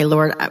and go, okay,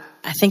 Lord,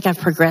 I think I've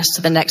progressed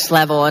to the next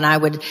level. And I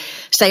would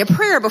say a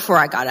prayer before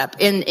I got up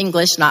in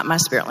English, not my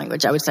spirit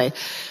language. I would say,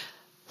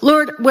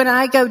 Lord, when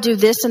I go do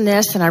this and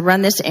this, and I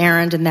run this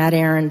errand and that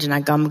errand, and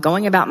I'm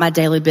going about my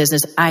daily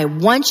business, I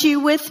want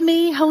you with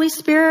me, Holy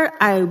Spirit.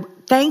 I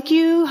thank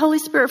you, Holy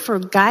Spirit, for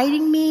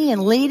guiding me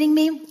and leading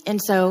me. And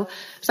so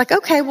it's like,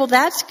 okay, well,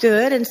 that's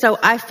good. And so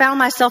I found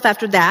myself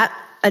after that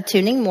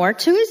attuning more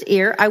to his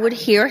ear. I would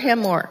hear him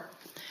more.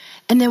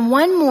 And then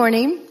one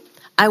morning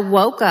I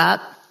woke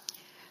up,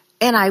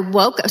 and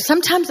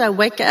sometimes I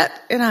wake up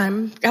and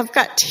I've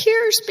got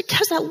tears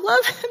because I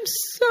love him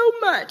so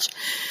much.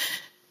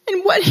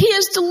 And what he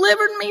has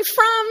delivered me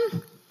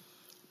from,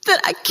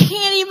 that I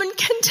can't even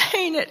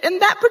contain it.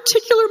 And that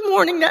particular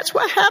morning, that's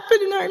what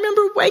happened. And I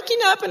remember waking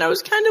up and I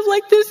was kind of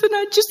like this, and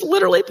I just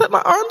literally put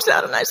my arms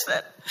out and I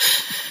said,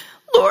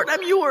 Lord,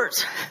 I'm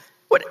yours.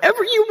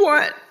 Whatever you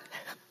want.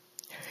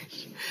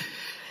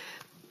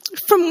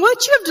 From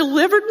what you have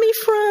delivered me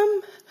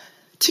from,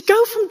 to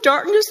go from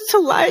darkness to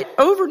light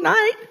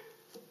overnight,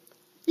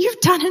 you've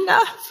done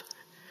enough.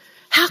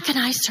 How can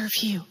I serve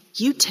you?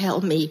 You tell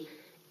me.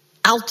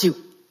 I'll do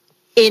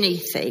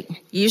anything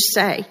you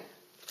say.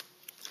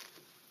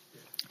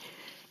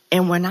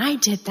 And when I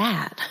did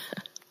that,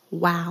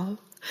 wow.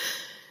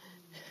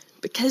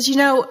 Because, you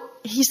know,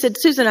 he said,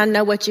 Susan, I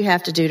know what you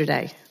have to do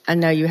today. I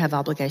know you have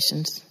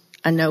obligations.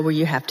 I know where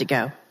you have to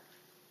go.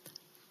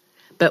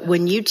 But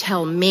when you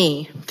tell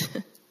me,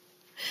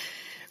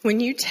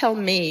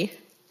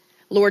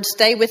 Lord,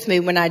 stay with me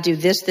when I do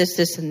this, this,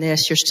 this, and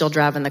this, you're still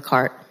driving the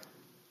cart.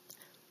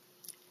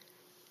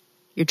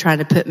 You're trying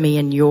to put me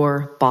in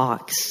your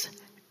box.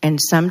 And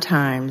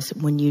sometimes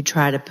when you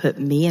try to put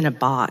me in a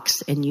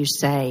box and you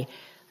say,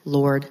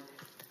 Lord,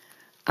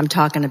 I'm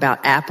talking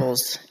about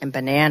apples and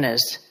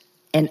bananas,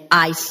 and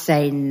I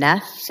say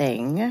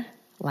nothing,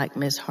 like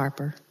Miss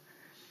Harper,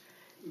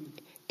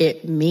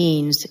 it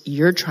means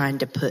you're trying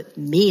to put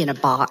me in a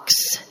box,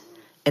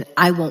 and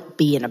I won't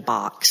be in a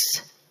box.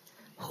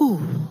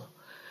 Whew.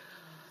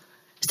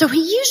 So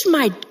he used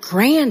my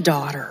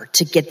granddaughter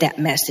to get that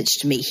message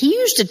to me. He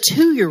used a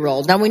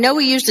 2-year-old. Now we know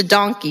he used a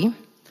donkey.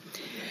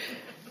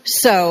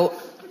 So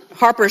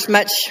Harper's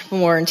much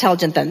more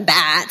intelligent than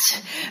that.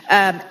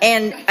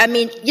 And I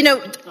mean, you know,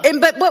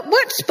 but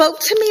what spoke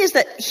to me is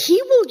that he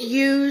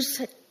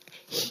wants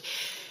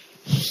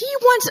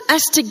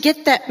us to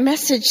get that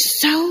message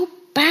so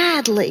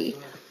badly.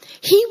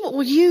 He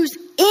will use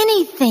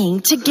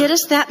anything to get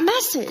us that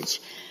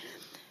message.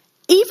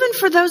 Even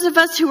for those of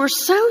us who are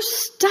so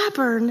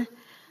stubborn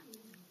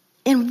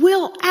and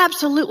will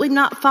absolutely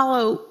not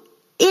follow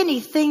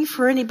anything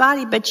for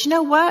anybody. But you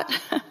know what?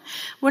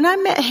 When I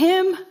met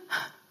him,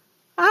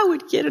 I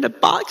would get in a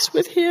box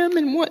with him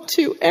and want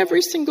to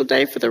every single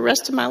day for the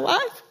rest of my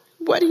life.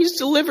 What he's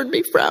delivered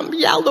me from.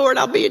 Yeah, Lord,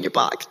 I'll be in your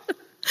box.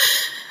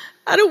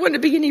 I don't want to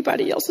be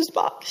anybody else's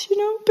box,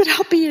 but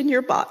I'll be in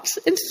your box.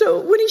 And so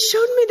when he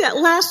showed me that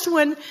last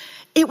one,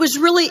 it was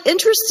really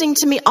interesting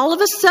to me. All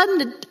of a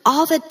sudden,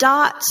 all the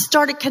dots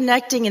started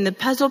connecting and the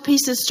puzzle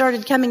pieces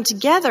started coming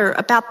together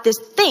about this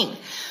thing.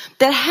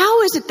 That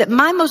how is it that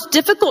my most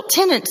difficult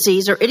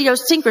tendencies or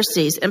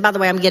idiosyncrasies, and by the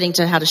way, I'm getting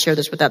to how to share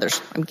this with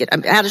others.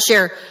 I'm how to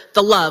share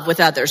the love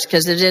with others,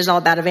 because it is all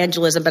about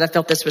evangelism, but I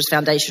felt this was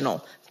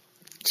foundational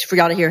for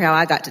y'all to hear how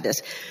I got to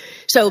this.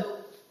 So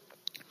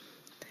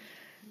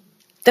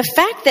the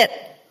fact that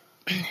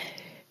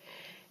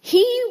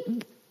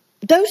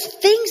those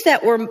things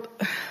that were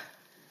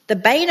the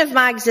bane of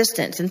my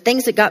existence and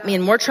things that got me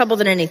in more trouble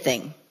than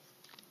anything,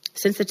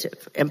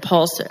 sensitive,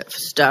 impulsive,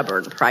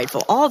 stubborn,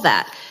 prideful, all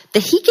that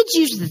he could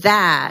use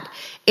that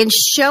and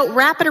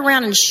wrap it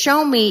around and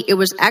show me it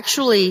was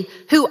actually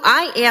who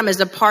I am as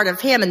a part of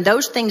him. And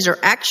those things are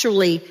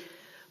actually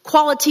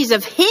qualities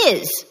of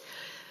his.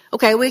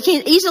 Okay, we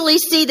can easily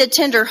see the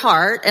tender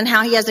heart and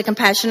how he has a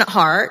compassionate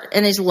heart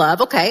and his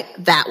love. Okay,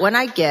 that one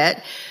I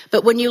get.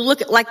 But when you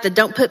look at like the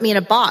don't put me in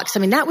a box,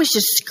 that was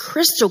just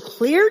crystal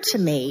clear to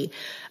me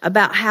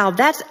about how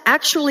that's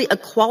actually a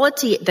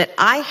quality that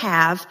I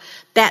have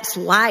that's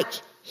like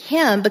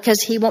him,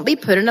 because he won't be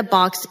put in a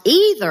box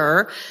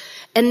either.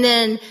 And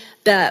then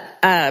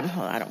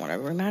I don't want to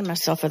remind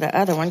myself of the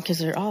other one because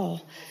they're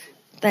all...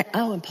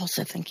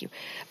 impulsive. Thank you.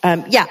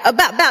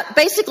 About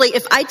basically,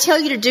 if I tell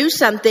you to do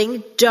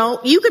something,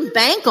 you can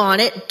bank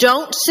on it.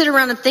 Don't sit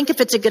around and think if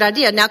it's a good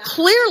idea. Now,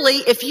 clearly,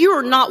 if you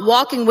are not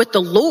walking with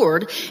the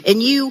Lord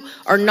and you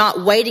are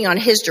not waiting on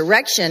his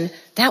direction,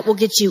 that will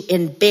get you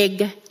in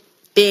big,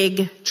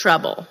 big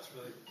trouble.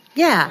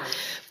 Yeah.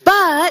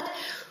 But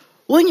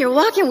when you're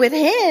walking with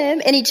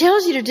him and he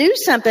tells you to do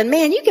something,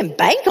 man, you can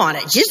bank on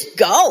it. Just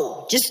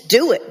go. Just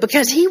do it,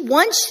 because he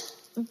wants,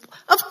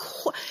 of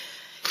course.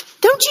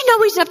 Don't you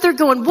know he's up there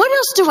going, what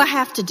else do I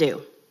have to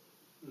do?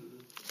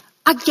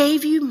 I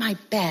gave you my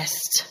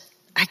best.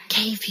 I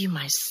gave you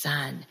my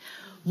son.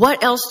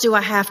 What else do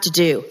I have to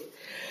do?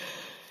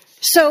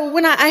 So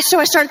I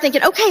started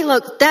thinking, okay,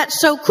 look,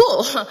 that's so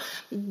cool.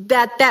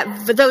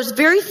 Those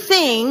very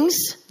things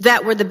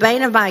that were the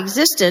bane of my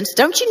existence,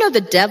 don't you know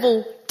the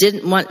devil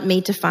didn't want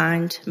me to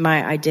find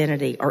my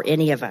identity, or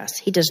any of us.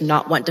 He does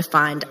not want to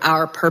find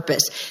our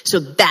purpose. So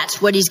that's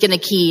what he's going to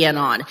key in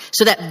on.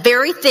 So that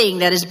very thing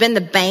that has been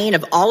the bane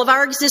of all of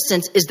our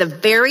existence is the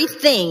very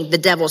thing the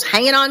devil's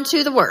hanging on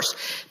to the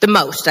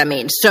most.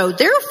 So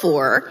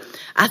therefore,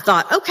 I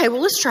thought, okay,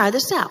 well, let's try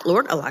this out.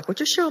 Lord, I like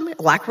what you're showing me.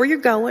 I like where you're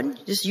going.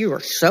 You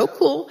are so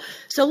cool.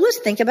 So let's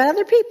think about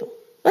other people.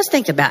 Let's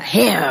think about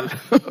him.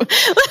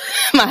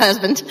 My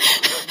husband.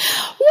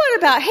 What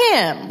about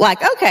him?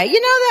 Like, okay,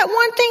 that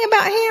one thing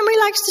about him, he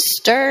likes to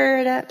stir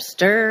it up,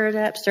 stir it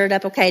up, stir it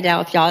up. Okay,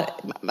 now if y'all,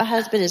 my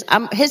husband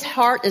his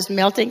heart is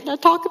melting. Can I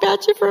talk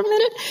about you for a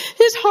minute?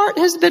 His heart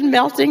has been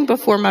melting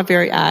before my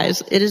very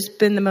eyes. It has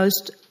been the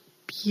most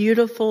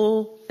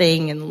beautiful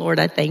thing. And Lord,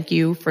 I thank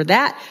you for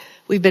that.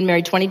 We've been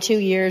married 22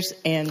 years,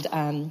 and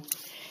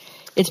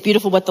it's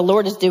beautiful what the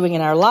Lord is doing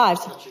in our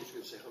lives.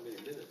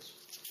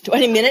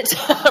 20 minutes,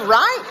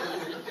 right?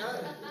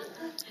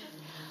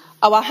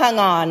 Oh, I hung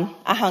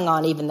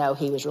on even though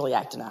he was really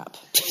acting up.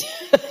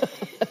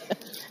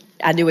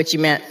 I knew what you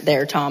meant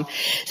there, Tom.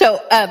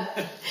 So I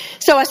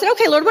said,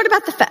 okay, Lord, what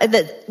about the fact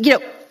that,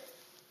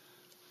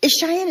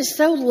 Cheyenne is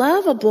so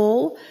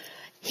lovable.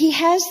 He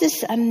has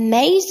this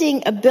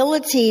amazing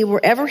ability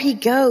wherever he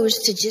goes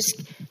to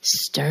just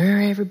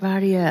stir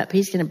everybody up.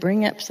 He's going to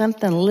bring up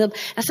something a little.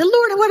 I said,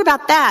 Lord, what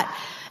about that?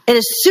 And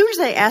as soon as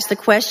I asked the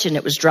question,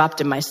 it was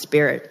dropped in my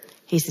spirit.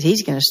 He said,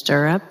 he's going to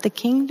stir up the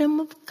kingdom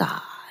of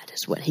God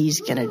is what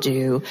he's going to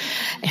do.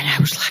 And I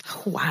was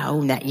like,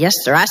 wow, yes,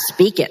 sir, I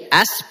speak it.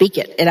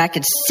 And I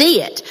could see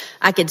it.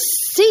 I could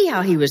see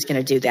how he was going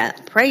to do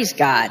that. Praise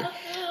God.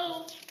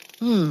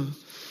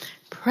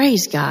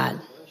 Praise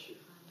God.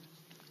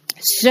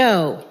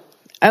 So,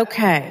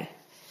 okay.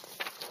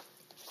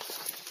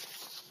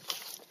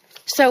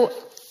 So,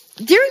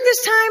 during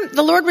this time,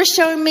 the Lord was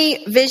showing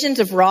me visions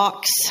of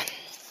rocks.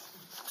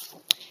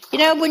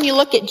 When you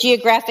look at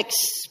geographic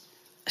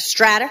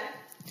strata,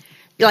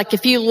 like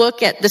if you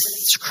look at this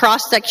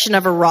cross-section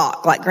of a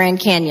rock, like Grand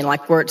Canyon,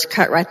 like where it's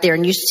cut right there,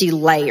 and you see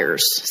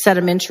layers,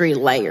 sedimentary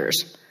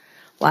layers,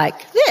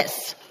 like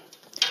this.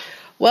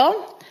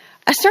 Well,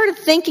 I started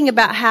thinking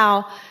about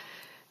how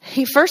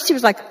he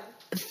was like,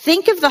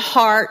 think of the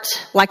heart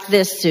like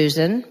this,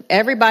 Susan.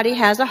 Everybody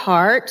has a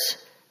heart,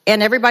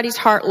 and everybody's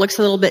heart looks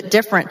a little bit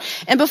different.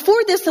 And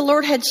before this, the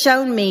Lord had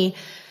shown me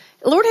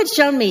the Lord had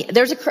shown me,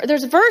 there's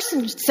a verse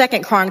in 2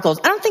 Chronicles.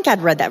 I don't think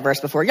I'd read that verse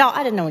before. Y'all,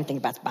 I didn't know anything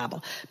about the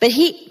Bible.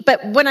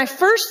 But when I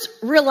first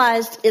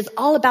realized it's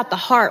all about the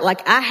heart,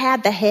 like I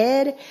had the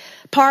head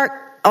part,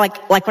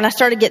 like when I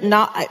started getting,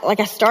 I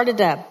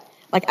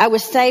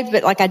was saved,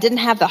 but like I didn't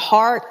have the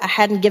heart. I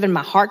hadn't given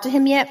my heart to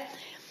him yet.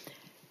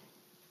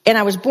 And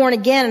I was born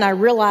again, and I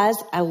realized,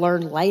 I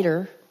learned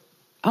later,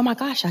 oh my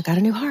gosh, I got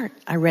a new heart.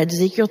 I read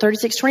Ezekiel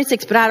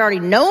 36:26, but I'd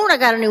already known I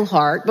got a new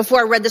heart before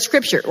I read the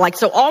scripture. Like,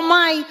 so all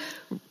my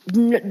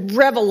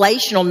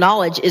revelational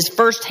knowledge is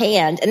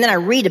firsthand, and then I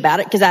read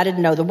about it because I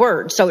didn't know the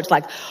word. So it's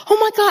like, oh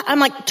my God, I'm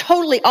like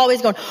totally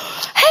always going,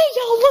 hey,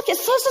 y'all, look, it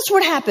says this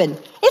would happen. It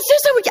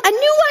says that I knew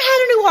I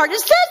had a new heart. It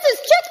says this,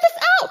 check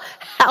this out.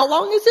 How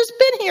long has this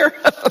been here?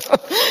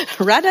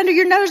 Right under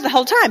your nose the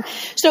whole time.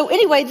 So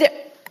anyway,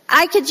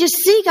 I could just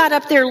see God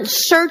up there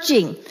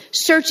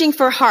searching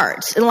for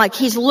hearts. And like,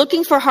 he's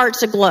looking for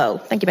hearts aglow.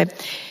 Thank you, babe.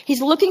 He's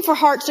looking for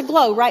hearts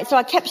aglow, right?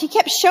 So he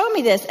kept showing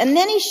me this. And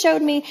then he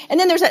showed me, and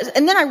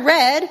then I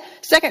read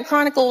 2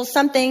 Chronicles,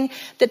 something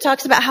that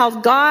talks about how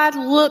God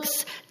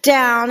looks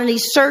down and he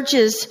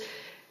searches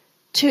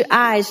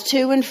eyes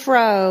to and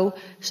fro.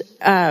 Sorry,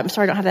 I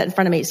don't have that in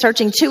front of me.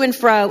 Searching to and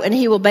fro, and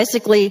he will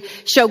basically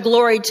show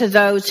glory to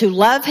those who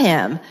love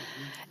him.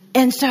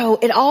 And so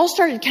it all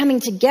started coming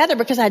together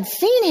because I'd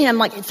seen him,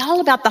 like, it's all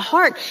about the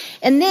heart.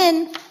 And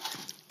then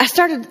I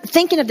started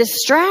thinking of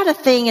this strata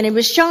thing, and it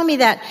was showing me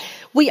that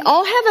we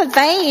all have a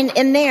vein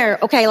in there.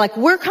 Okay, like,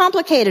 we're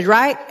complicated,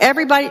 right?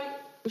 Everybody,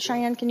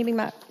 Cheyenne, can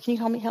you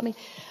help me?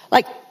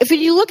 Like, if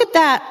you look at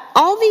that,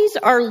 all these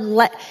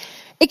are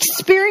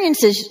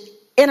experiences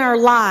in our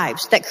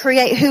lives that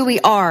create who we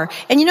are.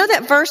 And you know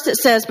that verse that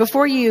says,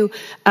 before you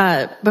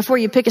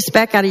pick a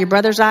speck out of your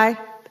brother's eye,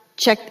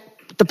 check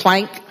the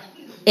plank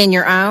in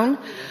your own?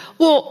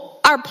 Well,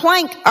 our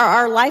plank are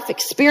our life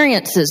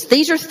experiences.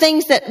 These are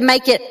things that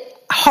make it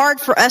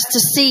hard for us to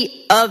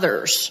see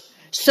others.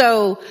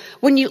 So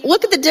when you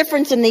look at the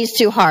difference in these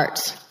two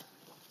hearts,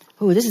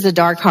 ooh, this is a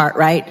dark heart,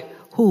 right?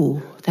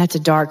 Ooh, that's a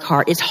dark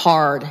heart. It's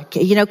hard.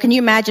 You know, can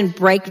you imagine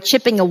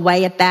chipping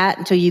away at that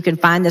until you can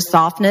find the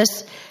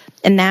softness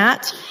in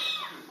that?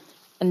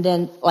 And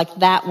then like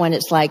that one,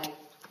 it's like,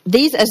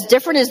 these, as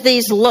different as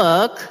these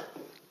look,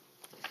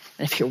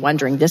 and if you're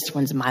wondering, this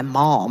one's my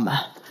mom.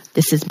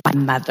 This is my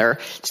mother.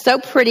 So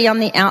pretty on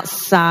the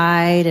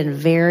outside and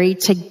very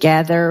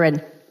together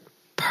and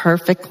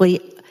perfectly,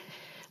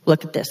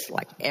 look at this,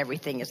 like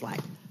everything is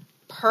like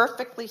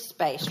perfectly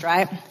spaced,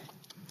 right?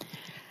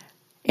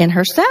 In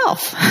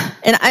herself.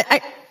 And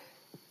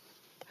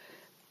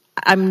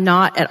I'm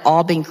not at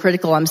all being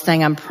critical. I'm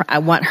saying I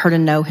want her to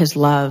know his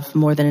love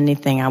more than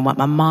anything. I want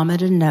my mama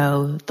to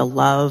know the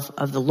love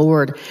of the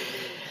Lord.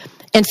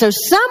 And so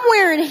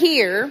somewhere in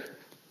here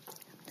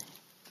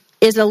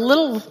is a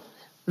little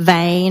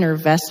vein or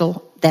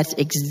vessel that's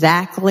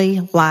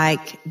exactly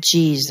like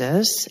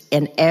Jesus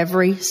in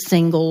every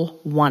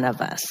single one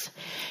of us.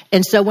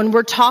 And so when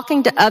we're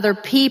talking to other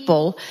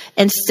people,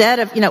 instead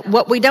of,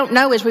 what we don't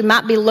know is we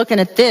might be looking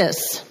at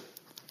this.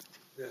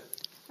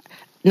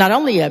 Not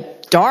only a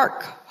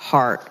dark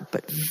heart,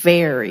 but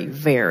very,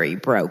 very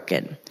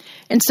broken.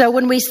 And so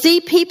when we see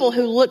people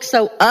who look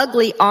so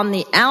ugly on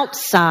the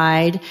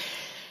outside,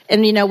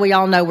 and we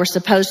all know we're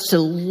supposed to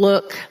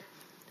look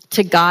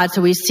to God,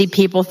 so we see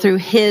people through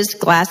his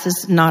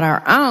glasses, not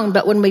our own.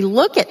 But when we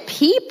look at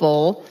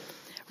people,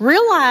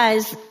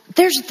 realize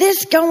there's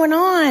this going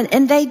on,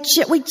 and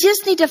we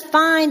just need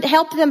to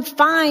help them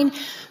find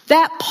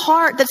that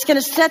part that's going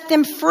to set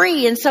them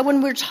free. And so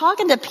when we're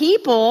talking to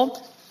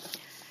people,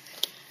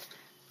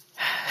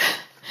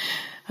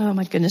 oh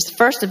my goodness,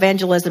 first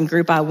evangelism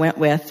group I went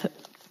with,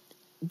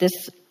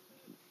 this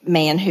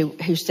man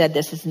who said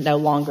this is no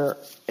longer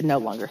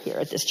here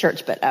at this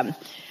church, but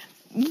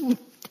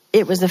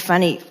it was a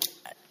funny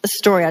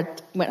story. I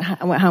went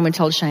home and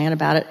told Cheyenne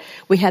about it.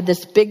 We had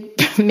this big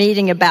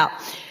meeting about,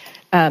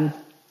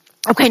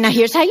 okay, now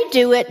here's how you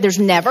do it. There's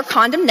never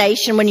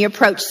condemnation when you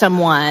approach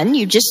someone.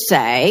 You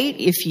say,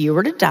 if you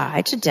were to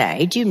die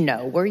today, do you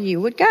know where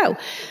you would go?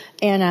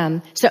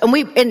 And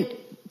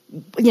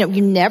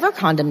you never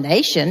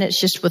condemnation. It's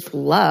just with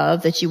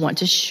love that you want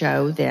to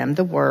show them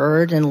the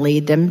word and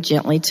lead them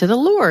gently to the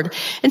Lord.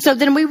 And so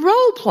then we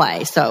role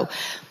play. So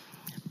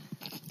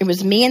it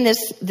was me and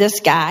this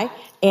guy,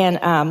 and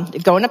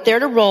going up there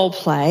to role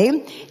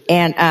play,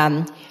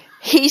 and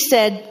he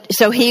said,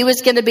 so he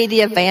was going to be the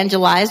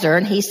evangelizer,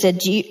 and he said,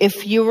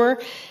 if you were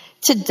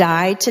to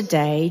die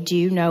today, do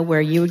you know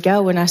where you would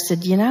go? And I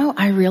said,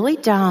 I really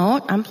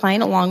don't. I'm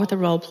playing along with the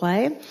role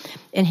play.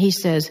 And he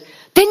says,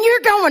 then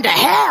you're going to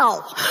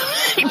hell.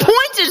 He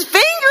points his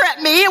finger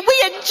at me, and we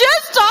had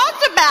just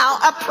talked about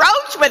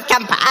approach with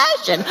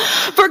compassion.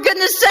 For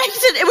goodness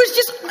sakes, and it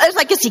was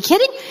like, is he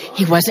kidding?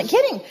 He wasn't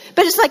kidding.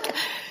 But it's like,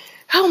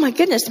 oh my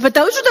goodness. But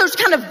those are those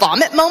kind of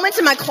vomit moments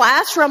in my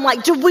class where I'm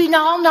like, do we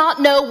all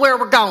not know where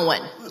we're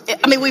going?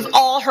 we've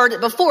all heard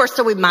it before,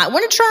 so we might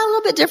want to try a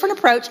little bit different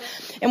approach.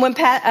 And when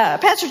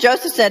Pastor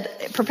Joseph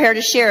said, prepare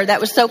to share,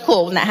 that was so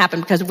cool when that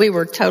happened because we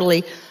were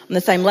totally on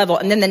the same level.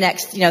 And then the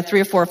next, 3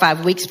 or 4 or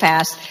 5 weeks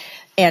passed,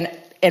 and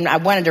I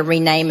wanted to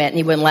rename it, and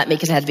he wouldn't let me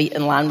because it had to be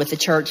in line with the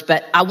church.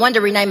 But I wanted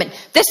to rename it,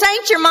 This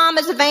Ain't Your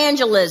Mama's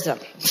Evangelism.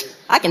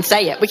 I can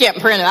say it. We can't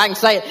print it. I can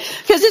say it.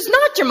 Because it's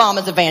not your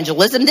mama's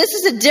evangelism. This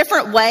is a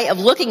different way of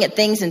looking at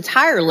things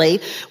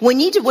entirely. When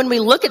we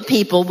look at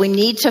people, we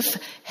need to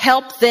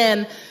help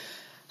them.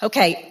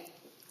 Okay.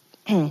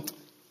 When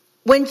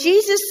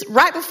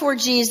right before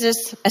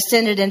Jesus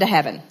ascended into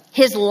heaven,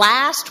 his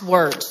last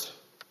words,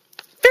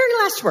 very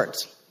last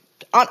words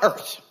on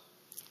earth,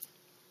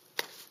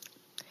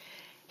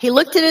 he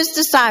looked at his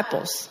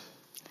disciples,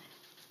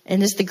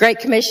 and this is the Great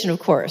Commission, of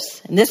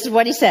course. And this is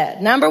what he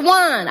said. Number 1,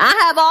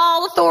 I have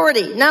all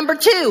authority. Number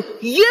 2,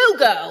 you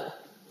go.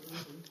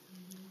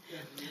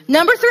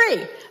 Number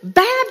 3,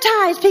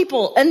 baptize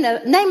people in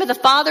the name of the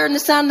Father and the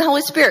Son and the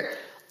Holy Spirit.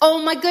 Oh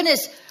my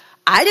goodness.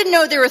 I didn't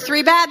know there were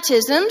 3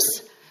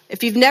 baptisms.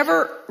 If you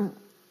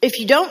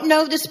don't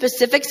know the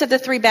specifics of the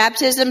 3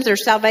 baptisms,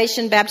 there's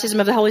salvation,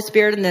 baptism of the Holy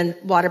Spirit, and then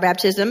water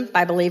baptism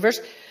by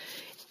believers.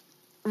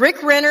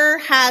 Rick Renner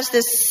has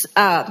this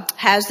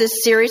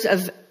series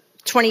of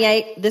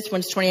 28. This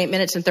one's 28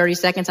 minutes and 30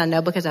 seconds. I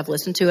know because I've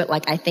listened to it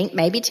I think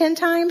maybe 10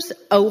 times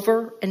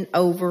over and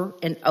over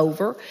and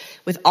over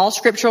with all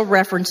scriptural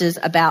references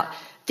about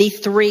the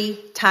 3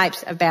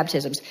 types of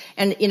baptisms.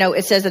 And,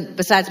 it says,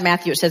 besides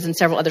Matthew, it says in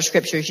several other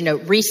scriptures,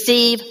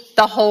 receive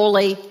the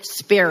Holy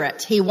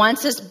Spirit. He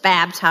wants us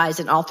baptized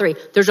in all 3.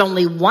 There's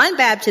only one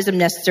baptism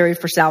necessary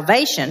for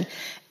salvation.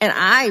 And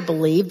I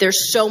believe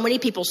there's so many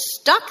people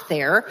stuck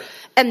there.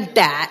 And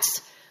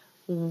that's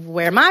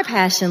where my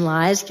passion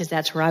lies, because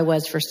that's where I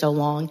was for so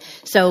long.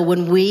 So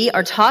when we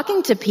are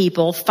talking to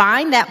people,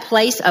 find that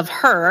place of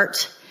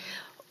hurt,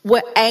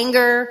 what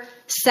anger,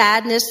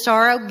 sadness,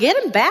 sorrow,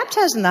 get them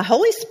baptized in the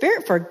Holy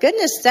Spirit. For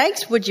goodness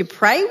sakes, would you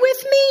pray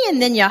with me?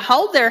 And then you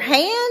hold their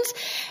hands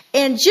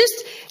and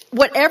just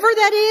whatever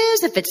that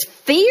is, if it's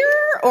fear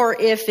or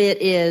if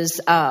it is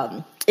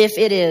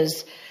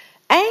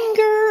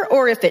anger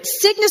or if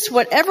it's sickness,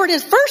 whatever it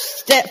is,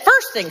 first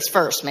things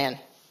first, man.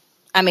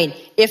 I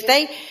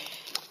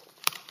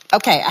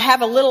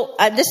have a little,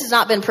 this has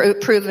not been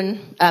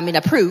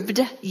approved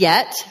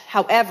yet.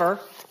 However,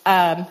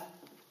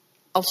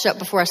 I'll show it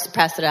before I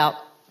pass it out,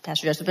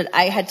 Pastor Joseph, but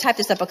I had typed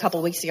this up a couple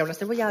of weeks ago and I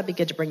said, well, yeah, it'd be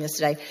good to bring this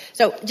today.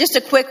 So just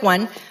a quick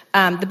one.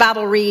 The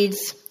Bible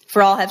reads,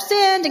 for all have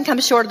sinned and come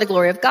short of the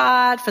glory of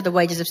God, for the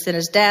wages of sin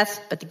is death,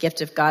 but the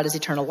gift of God is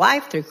eternal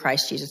life through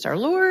Christ Jesus our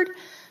Lord.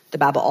 The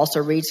Bible also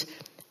reads,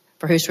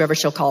 for whosoever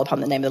shall call upon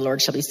the name of the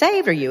Lord shall be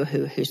saved, or you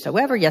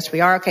whosoever. Yes,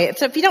 we are. Okay.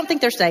 So if you don't think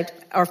they're saved,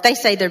 or if they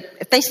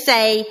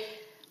say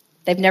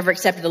they've never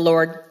accepted the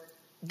Lord,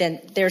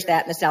 then there's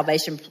that in the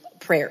salvation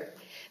prayer.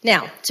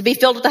 Now, to be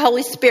filled with the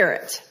Holy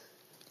Spirit.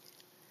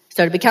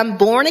 So to become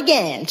born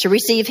again, to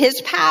receive his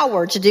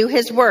power, to do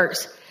his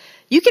works.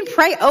 You can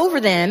pray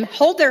over them,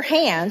 hold their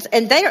hands,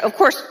 and they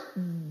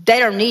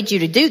don't need you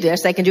to do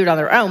this. They can do it on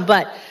their own.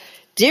 But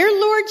dear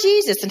Lord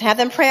Jesus, and have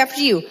them pray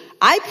after you.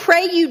 I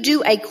pray you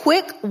do a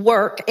quick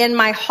work in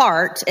my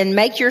heart and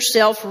make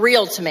yourself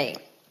real to me.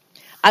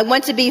 I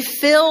want to be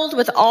filled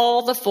with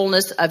all the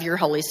fullness of your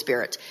Holy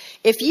Spirit.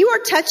 If you are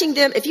touching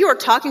them, if you are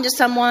talking to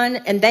someone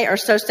and they are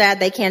so sad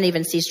they can't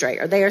even see straight,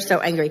 or they are so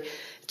angry,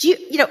 I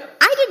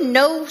didn't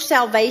know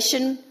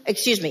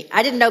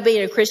I didn't know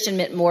being a Christian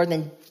meant more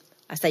than,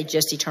 I say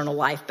just eternal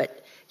life,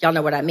 but y'all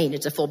know what I mean.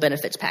 It's a full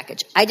benefits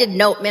package. I didn't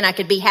know it meant I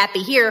could be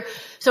happy here.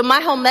 So my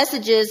whole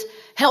message is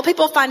help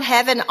people find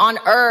heaven on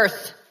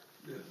earth.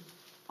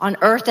 On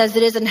earth as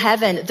it is in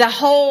heaven. The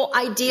whole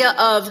idea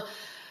of,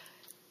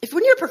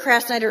 when you're a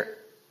procrastinator,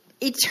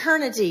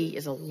 eternity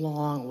is a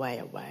long way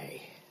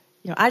away.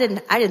 I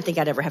didn't think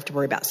I'd ever have to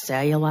worry about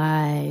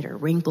cellulite or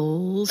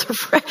wrinkles or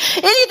any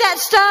of that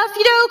stuff,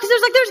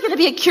 because there's going to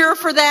be a cure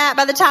for that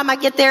by the time I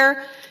get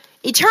there.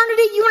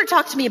 Eternity, you want to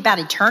talk to me about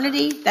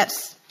eternity?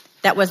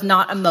 That was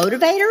not a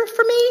motivator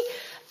for me.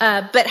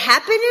 But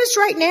happiness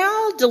right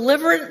now,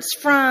 deliverance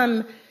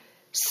from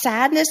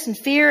sadness and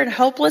fear and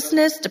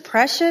hopelessness,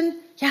 depression,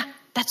 yeah,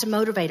 that's a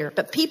motivator.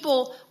 But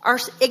people are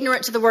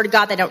ignorant to the Word of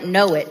God. They don't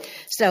know it.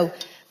 So,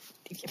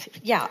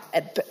 yeah,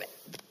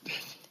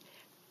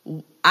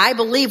 I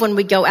believe when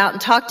we go out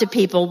and talk to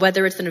people,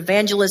 whether it's an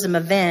evangelism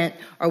event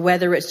or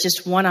whether it's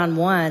just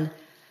one-on-one,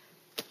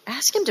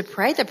 ask them to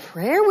pray the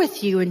prayer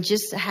with you and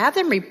just have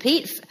them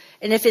repeat.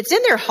 And if it's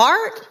in their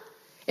heart,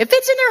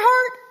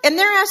 and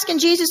they're asking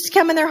Jesus to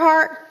come in their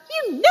heart,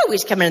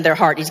 he's coming in their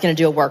heart. He's going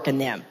to do a work in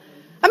them.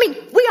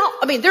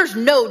 There's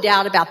no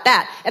doubt about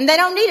that. And they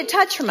don't need a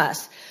touch from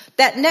us.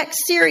 That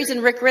next series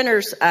in Rick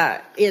Renner's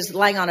is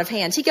Laying On of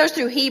Hands. He goes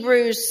through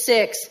Hebrews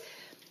 6,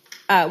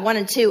 1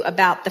 and 2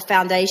 about the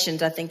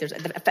foundations. I think there's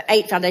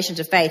 8 foundations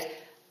of faith.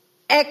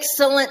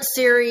 Excellent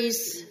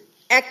series.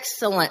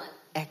 Excellent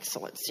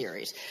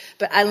series.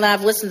 But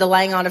I've listened to the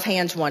Laying On of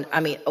Hands one,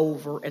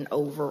 over and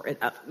over and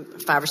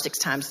 5 or 6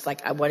 times. It's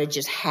like I want to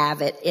just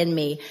have it in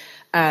me.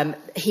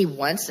 He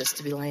wants us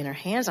to be laying our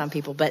hands on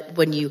people. But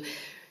when you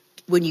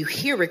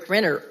hear Rick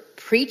Renner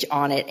preach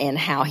on it and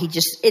how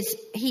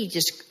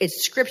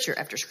it's scripture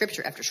after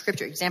scripture after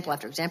scripture, example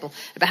after example,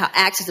 about how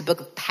Acts is a book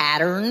of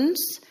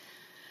patterns.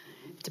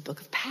 It's a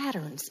book of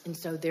patterns. And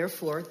so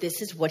therefore,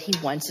 this is what he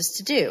wants us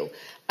to do.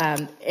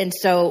 And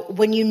so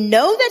when you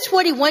know that's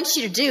what he wants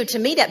you to do, to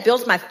me, that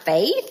builds my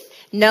faith,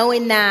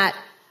 knowing that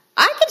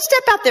I can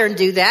step out there and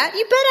do that.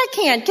 You bet I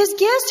can. Because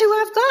guess who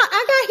I've got?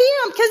 I got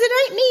him, because it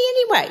ain't me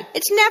anyway.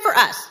 It's never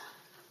us.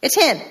 It's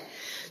him.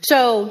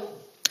 So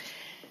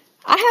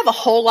I have a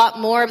whole lot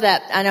more of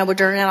that. I know we're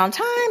running out on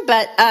time,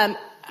 but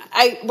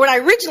when I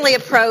originally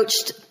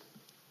approached,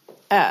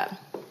 I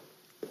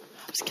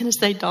was going to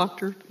say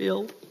Dr.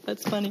 Phil.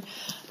 That's funny.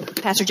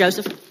 Pastor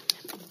Joseph.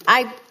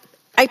 I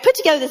put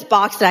together this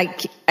box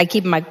that I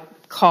keep in my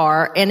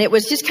car, and it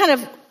was just kind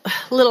of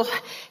little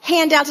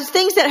handouts. It's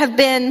things that have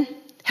been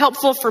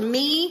helpful for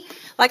me.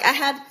 Like I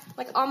had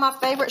all my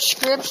favorite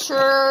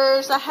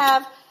scriptures. I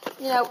have,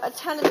 a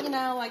ton of,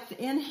 like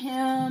the In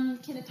Him,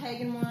 Kenneth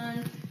Hagin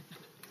one.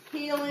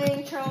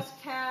 Healing, Charles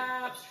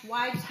Capps,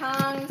 White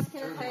Tongues,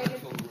 Kenneth Hagin.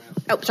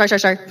 Oh,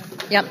 sorry.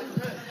 Yep.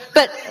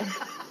 But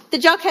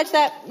did y'all catch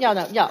that?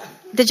 Y'all.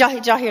 Did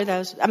y'all hear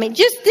those? I mean,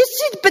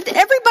 but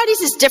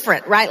everybody's is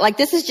different, right? Like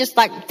this is just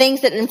like things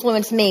that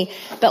influence me.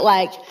 But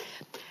like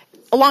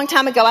a long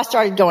time ago, I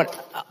started going,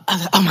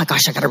 oh my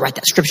gosh, I got to write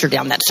that scripture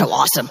down. That's so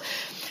awesome.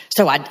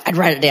 So I'd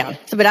write it down.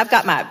 But I've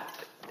got my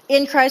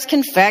In Christ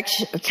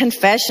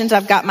confessions.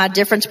 I've got my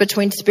difference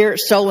between spirit,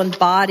 soul, and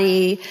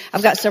body.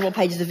 I've got several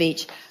pages of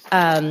each.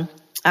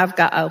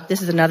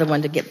 This is another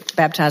one to get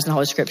baptized in the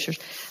Holy Scriptures.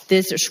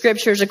 These are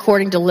scriptures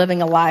according to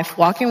living a life,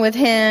 walking with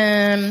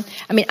Him.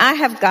 I mean, I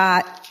have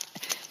got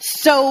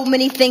so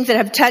many things that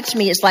have touched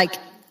me. It's like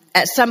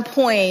at some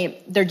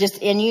point they're just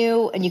in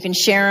you and you can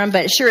share them,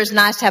 but it sure is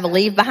nice to have a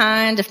leave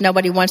behind if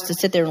nobody wants to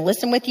sit there and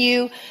listen with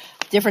you.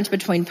 Difference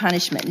between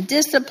punishment and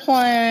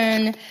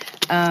discipline,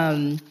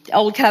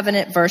 Old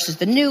Covenant versus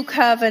the New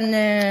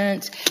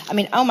Covenant. I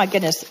mean, oh my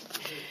goodness.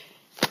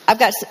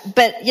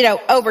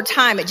 Over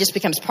time it just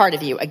becomes part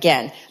of you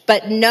again.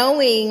 But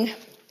knowing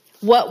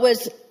what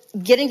was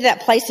getting to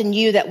that place in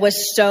you that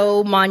was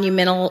so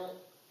monumental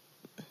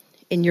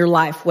in your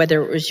life,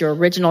 whether it was your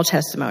original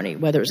testimony,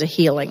 whether it was a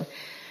healing,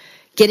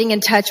 getting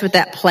in touch with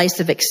that place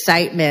of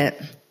excitement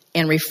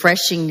and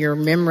refreshing your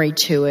memory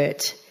to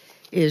it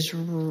is,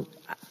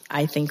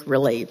 I think,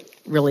 really,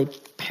 really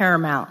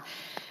paramount.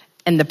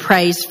 And the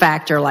praise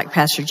factor, like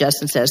Pastor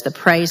Justin says, the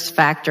praise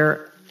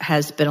factor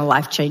has been a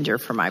life changer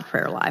for my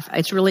prayer life.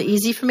 It's really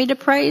easy for me to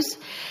praise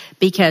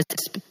because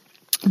it's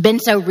been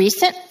so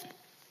recent.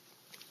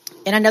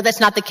 And I know that's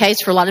not the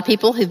case for a lot of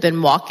people who've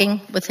been walking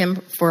with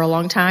Him for a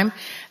long time.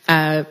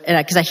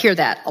 Because I hear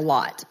that a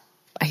lot.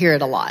 I hear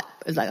it a lot.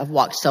 It's like I've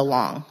walked so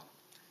long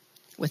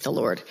with the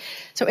Lord.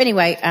 So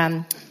anyway,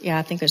 I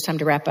think it's time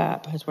to wrap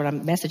up. That's what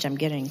message I'm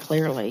getting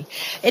clearly.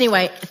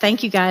 Anyway,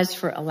 thank you guys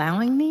for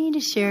allowing me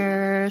to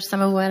share some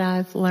of what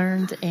I've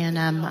learned, and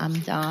I'm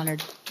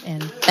honored.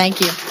 And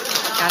thank you.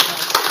 God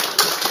bless.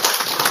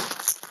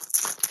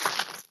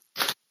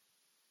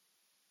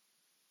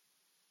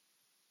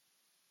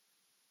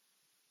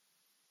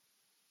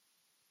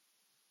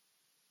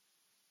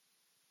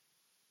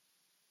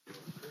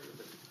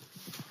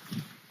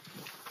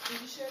 Did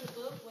you share the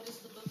book? What is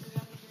the book you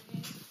have in your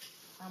hand?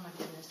 Oh my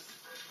goodness.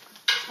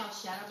 It's called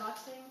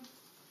Shadowboxing.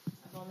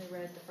 I've only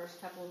read the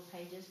first couple of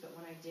pages, but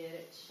when I did,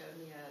 it showed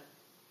me a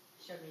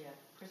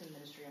prison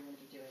ministry I'm going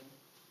to be doing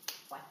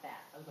like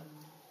that. I was like,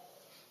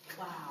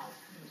 wow.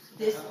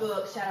 This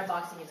book,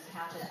 Shadowboxing, is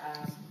how to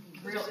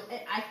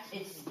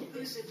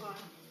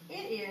it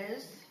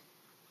is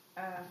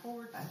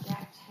forward by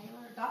Jack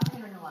Taylor, Dr.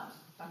 Henry Malone.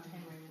 Dr.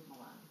 Henry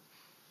Malone.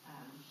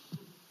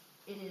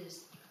 It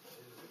is,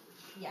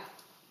 yeah.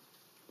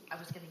 I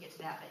was going to get to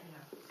that, but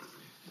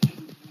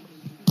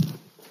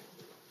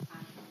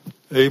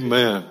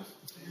Amen.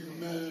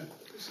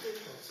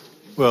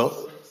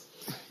 Well,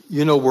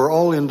 we're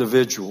all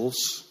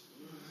individuals,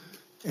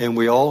 and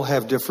we all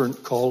have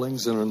different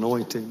callings and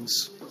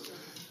anointings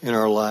in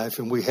our life,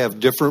 and we have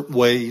different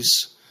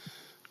ways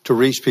to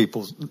reach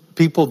people.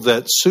 People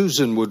that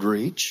Susan would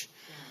reach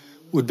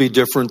would be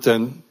different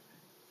than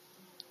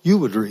you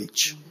would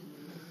reach.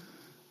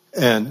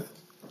 And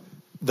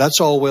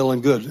that's all well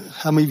and good.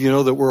 How many of you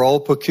know that we're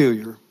all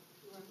peculiar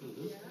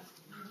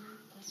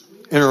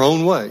in our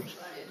own way?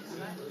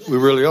 We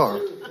really are.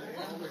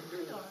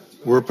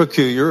 We're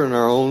peculiar in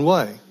our own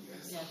way.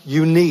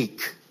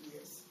 Unique.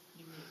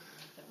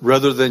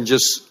 Rather than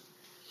just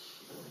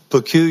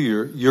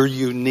peculiar, you're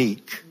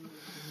unique.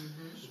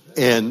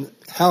 And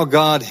how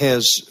God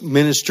has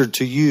ministered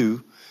to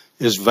you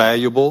is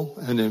valuable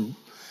and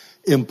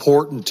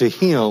important to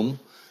Him,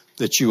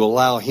 that you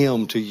allow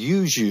Him to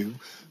use you,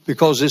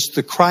 because it's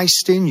the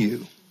Christ in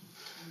you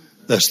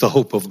that's the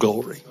hope of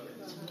glory.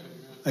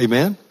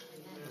 Amen?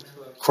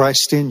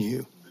 Christ in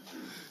you.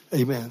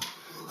 Amen.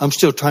 I'm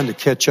still trying to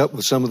catch up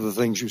with some of the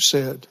things you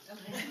said.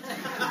 The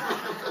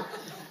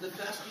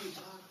faster you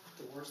talk,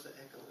 the worse the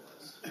echo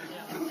was.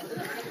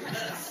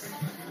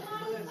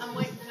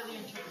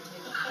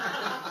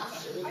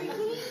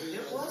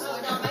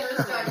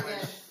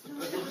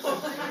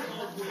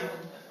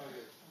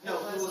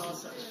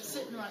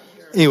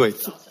 Anyway,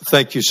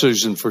 thank you,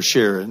 Susan, for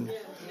sharing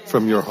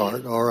from your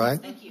heart. All right?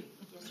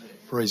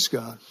 Praise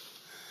God.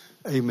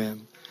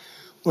 Amen.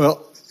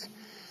 Well,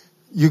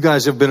 you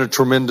guys have been a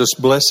tremendous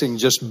blessing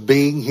just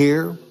being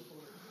here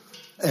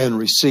and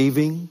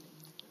receiving,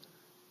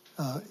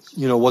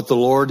 what the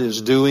Lord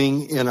is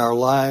doing in our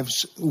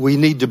lives. We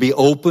need to be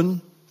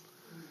open.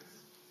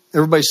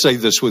 Everybody say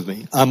this with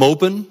me. I'm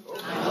open.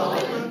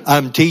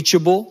 I'm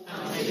teachable.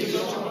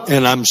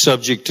 And I'm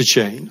subject to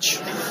change.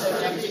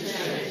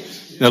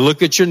 Now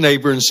look at your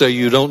neighbor and say,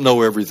 you don't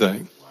know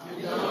everything.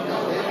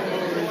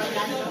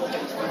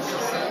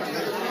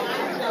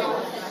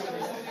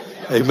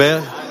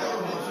 Amen.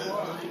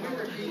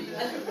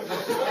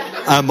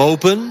 I'm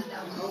open.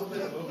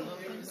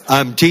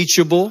 I'm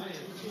teachable.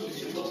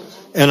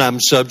 And I'm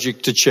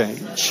subject to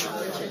change.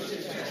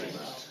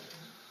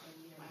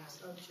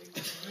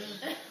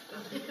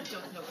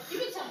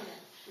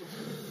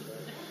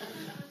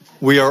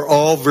 We are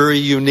all very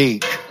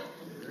unique.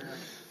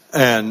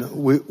 And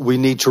we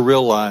need to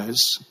realize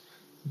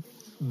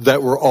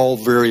that we're all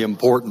very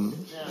important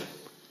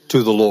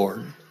to the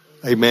Lord.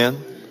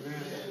 Amen.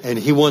 And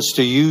He wants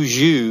to use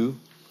you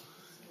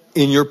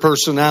in your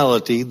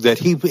personality that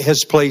He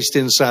has placed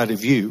inside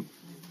of you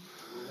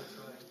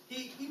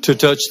to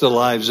touch the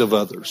lives of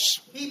others.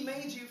 He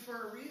made you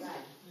for a reason.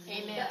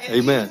 Amen. And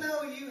Amen. even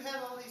though you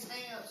have all these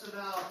hang-ups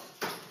about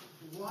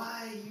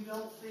why you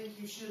don't think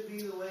you should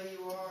be the way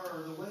you are,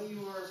 or the way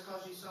you are has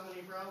caused you so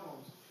many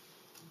problems,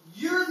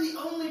 you're the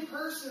only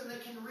person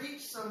that can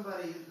reach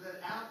somebody that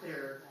out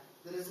there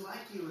that is like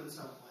you in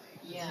some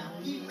way. Yeah.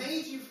 He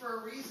made you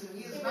for a reason.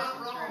 He is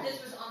not wrong.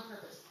 This was on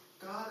purpose.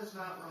 God is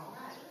not wrong.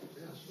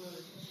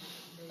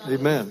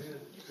 Amen.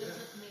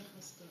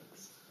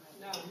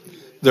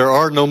 There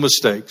are no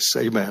mistakes.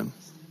 Amen.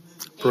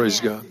 Praise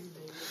God.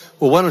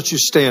 Well, why don't you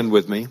stand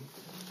with me?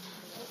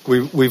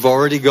 We've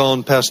already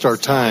gone past our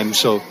time,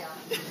 so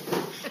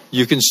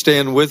you can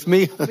stand with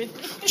me.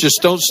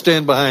 Just don't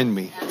stand behind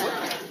me.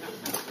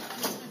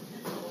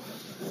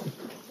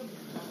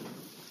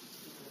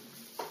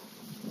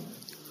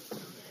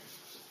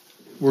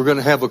 We're going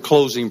to have a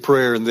closing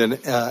prayer, and then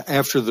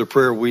after the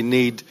prayer,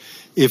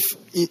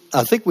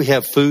 I think we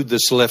have food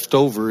that's left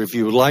over. If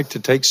you would like to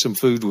take some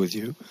food with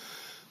you,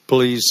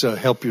 please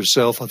help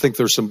yourself. I think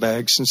there's some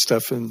bags and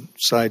stuff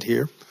inside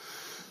here,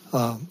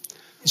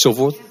 so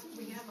forth.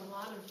 We have a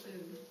lot of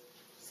food.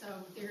 So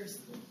there's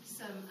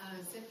some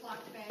Ziploc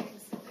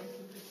bags that they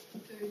can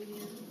put food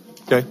in.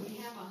 Okay. We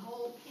have a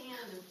whole pan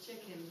of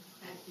chicken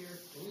at your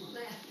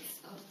left,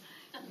 so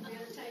you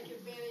better take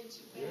advantage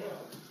of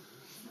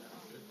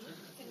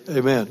that.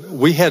 Amen.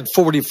 We had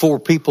 44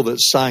 people that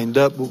signed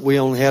up, but we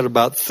only had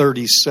about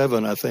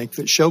 37, I think,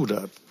 that showed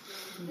up.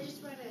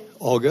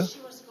 Olga? She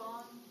was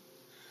gone.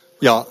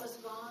 Yeah, She was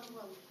gone.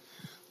 Well,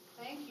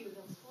 thank you.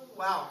 The food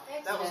was Wow,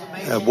 that was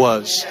amazing. it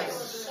was.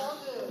 so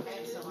good.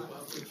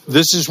 Excellent.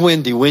 This is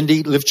Wendy.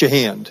 Wendy, lift your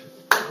hand.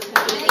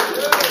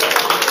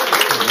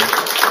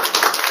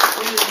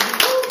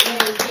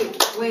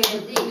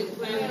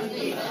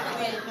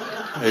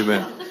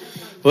 Amen.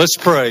 Let's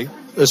pray.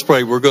 Let's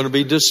pray. We're going to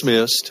be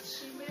dismissed.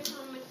 She went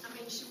home.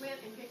 She went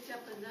and picked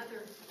up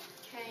another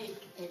cake.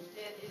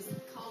 That is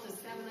called a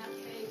 7-Up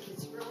cake.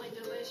 It's really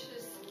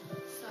delicious.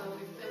 So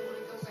if they want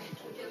to go back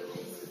and get a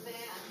piece of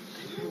that.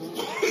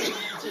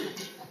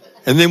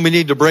 And then we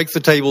need to break the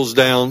tables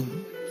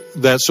down,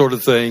 that sort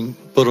of thing,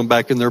 put them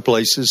back in their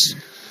places,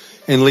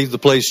 and leave the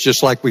place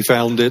just like we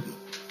found it,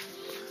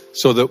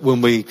 so that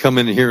when we come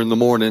in here in the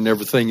morning,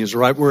 everything is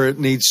right where it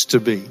needs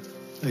to be.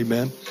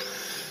 Amen.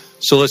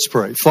 So let's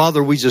pray.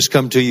 Father, we just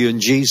come to you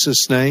in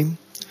Jesus' name.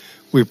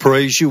 We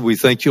praise you. We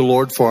thank you,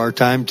 Lord, for our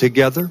time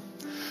together.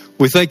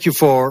 We thank you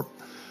for,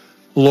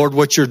 Lord,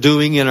 what you're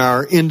doing in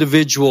our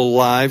individual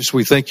lives.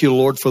 We thank you,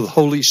 Lord, for the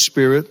Holy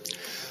Spirit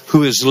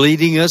who is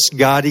leading us,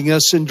 guiding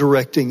us, and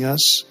directing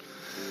us.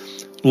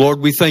 Lord,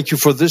 we thank you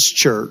for this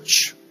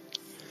church.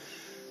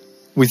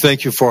 We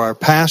thank you for our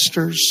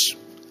pastors.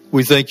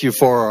 We thank you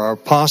for our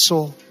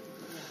apostle.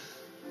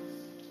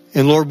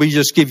 And Lord, we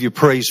just give you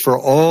praise for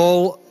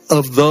all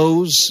of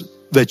those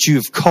that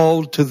you've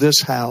called to this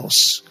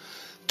house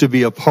to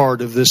be a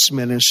part of this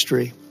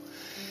ministry.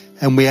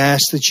 And we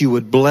ask that you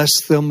would bless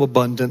them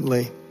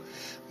abundantly,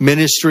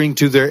 ministering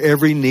to their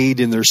every need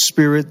in their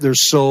spirit, their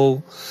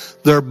soul,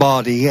 their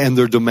body, and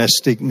their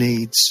domestic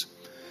needs.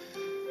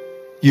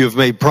 You have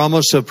made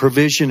promise of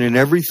provision in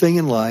everything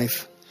in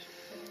life.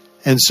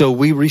 And so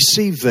we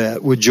receive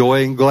that with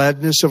joy and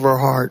gladness of our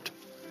heart.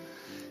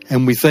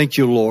 And we thank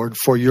you, Lord,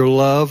 for your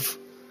love,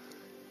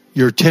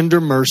 your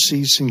tender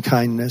mercies and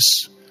kindness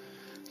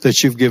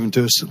that you've given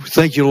to us. We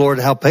thank you, Lord,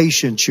 how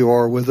patient you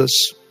are with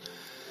us.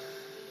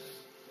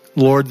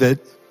 Lord, that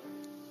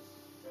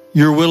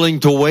you're willing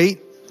to wait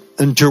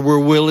until we're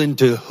willing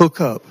to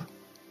hook up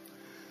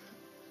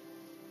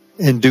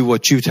and do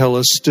what you tell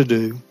us to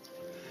do.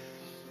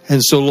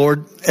 And so,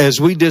 Lord,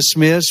 as we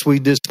dismiss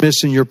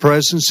in your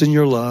presence and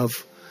your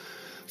love.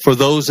 For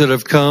those that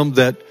have come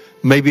that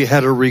maybe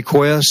had a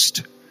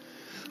request,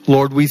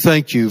 Lord, we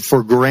thank you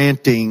for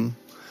granting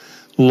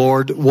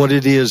Lord, what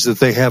it is that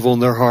they have on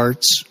their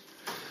hearts,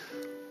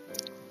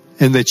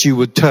 and that you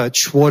would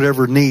touch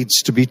whatever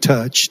needs to be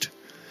touched,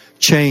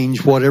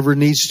 change whatever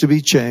needs to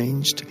be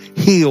changed,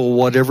 heal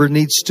whatever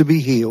needs to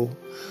be healed,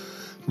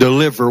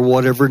 deliver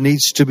whatever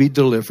needs to be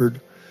delivered.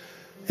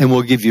 And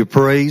we'll give you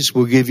praise,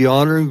 we'll give you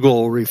honor and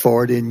glory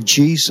for it in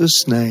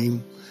Jesus'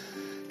 name.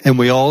 And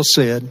we all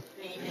said,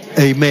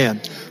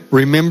 Amen.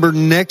 Remember,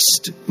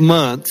 next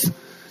month,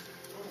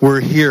 we're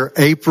here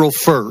April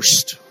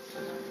 1st.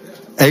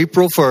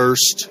 April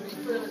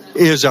 1st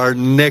is our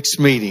next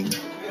meeting.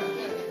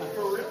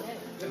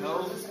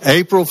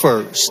 April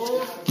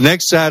 1st.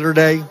 Next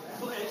Saturday.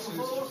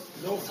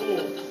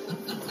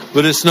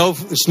 But it's no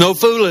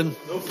fooling.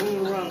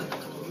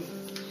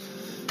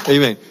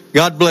 Amen.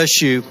 God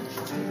bless you.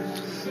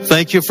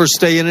 Thank you for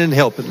staying and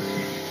helping.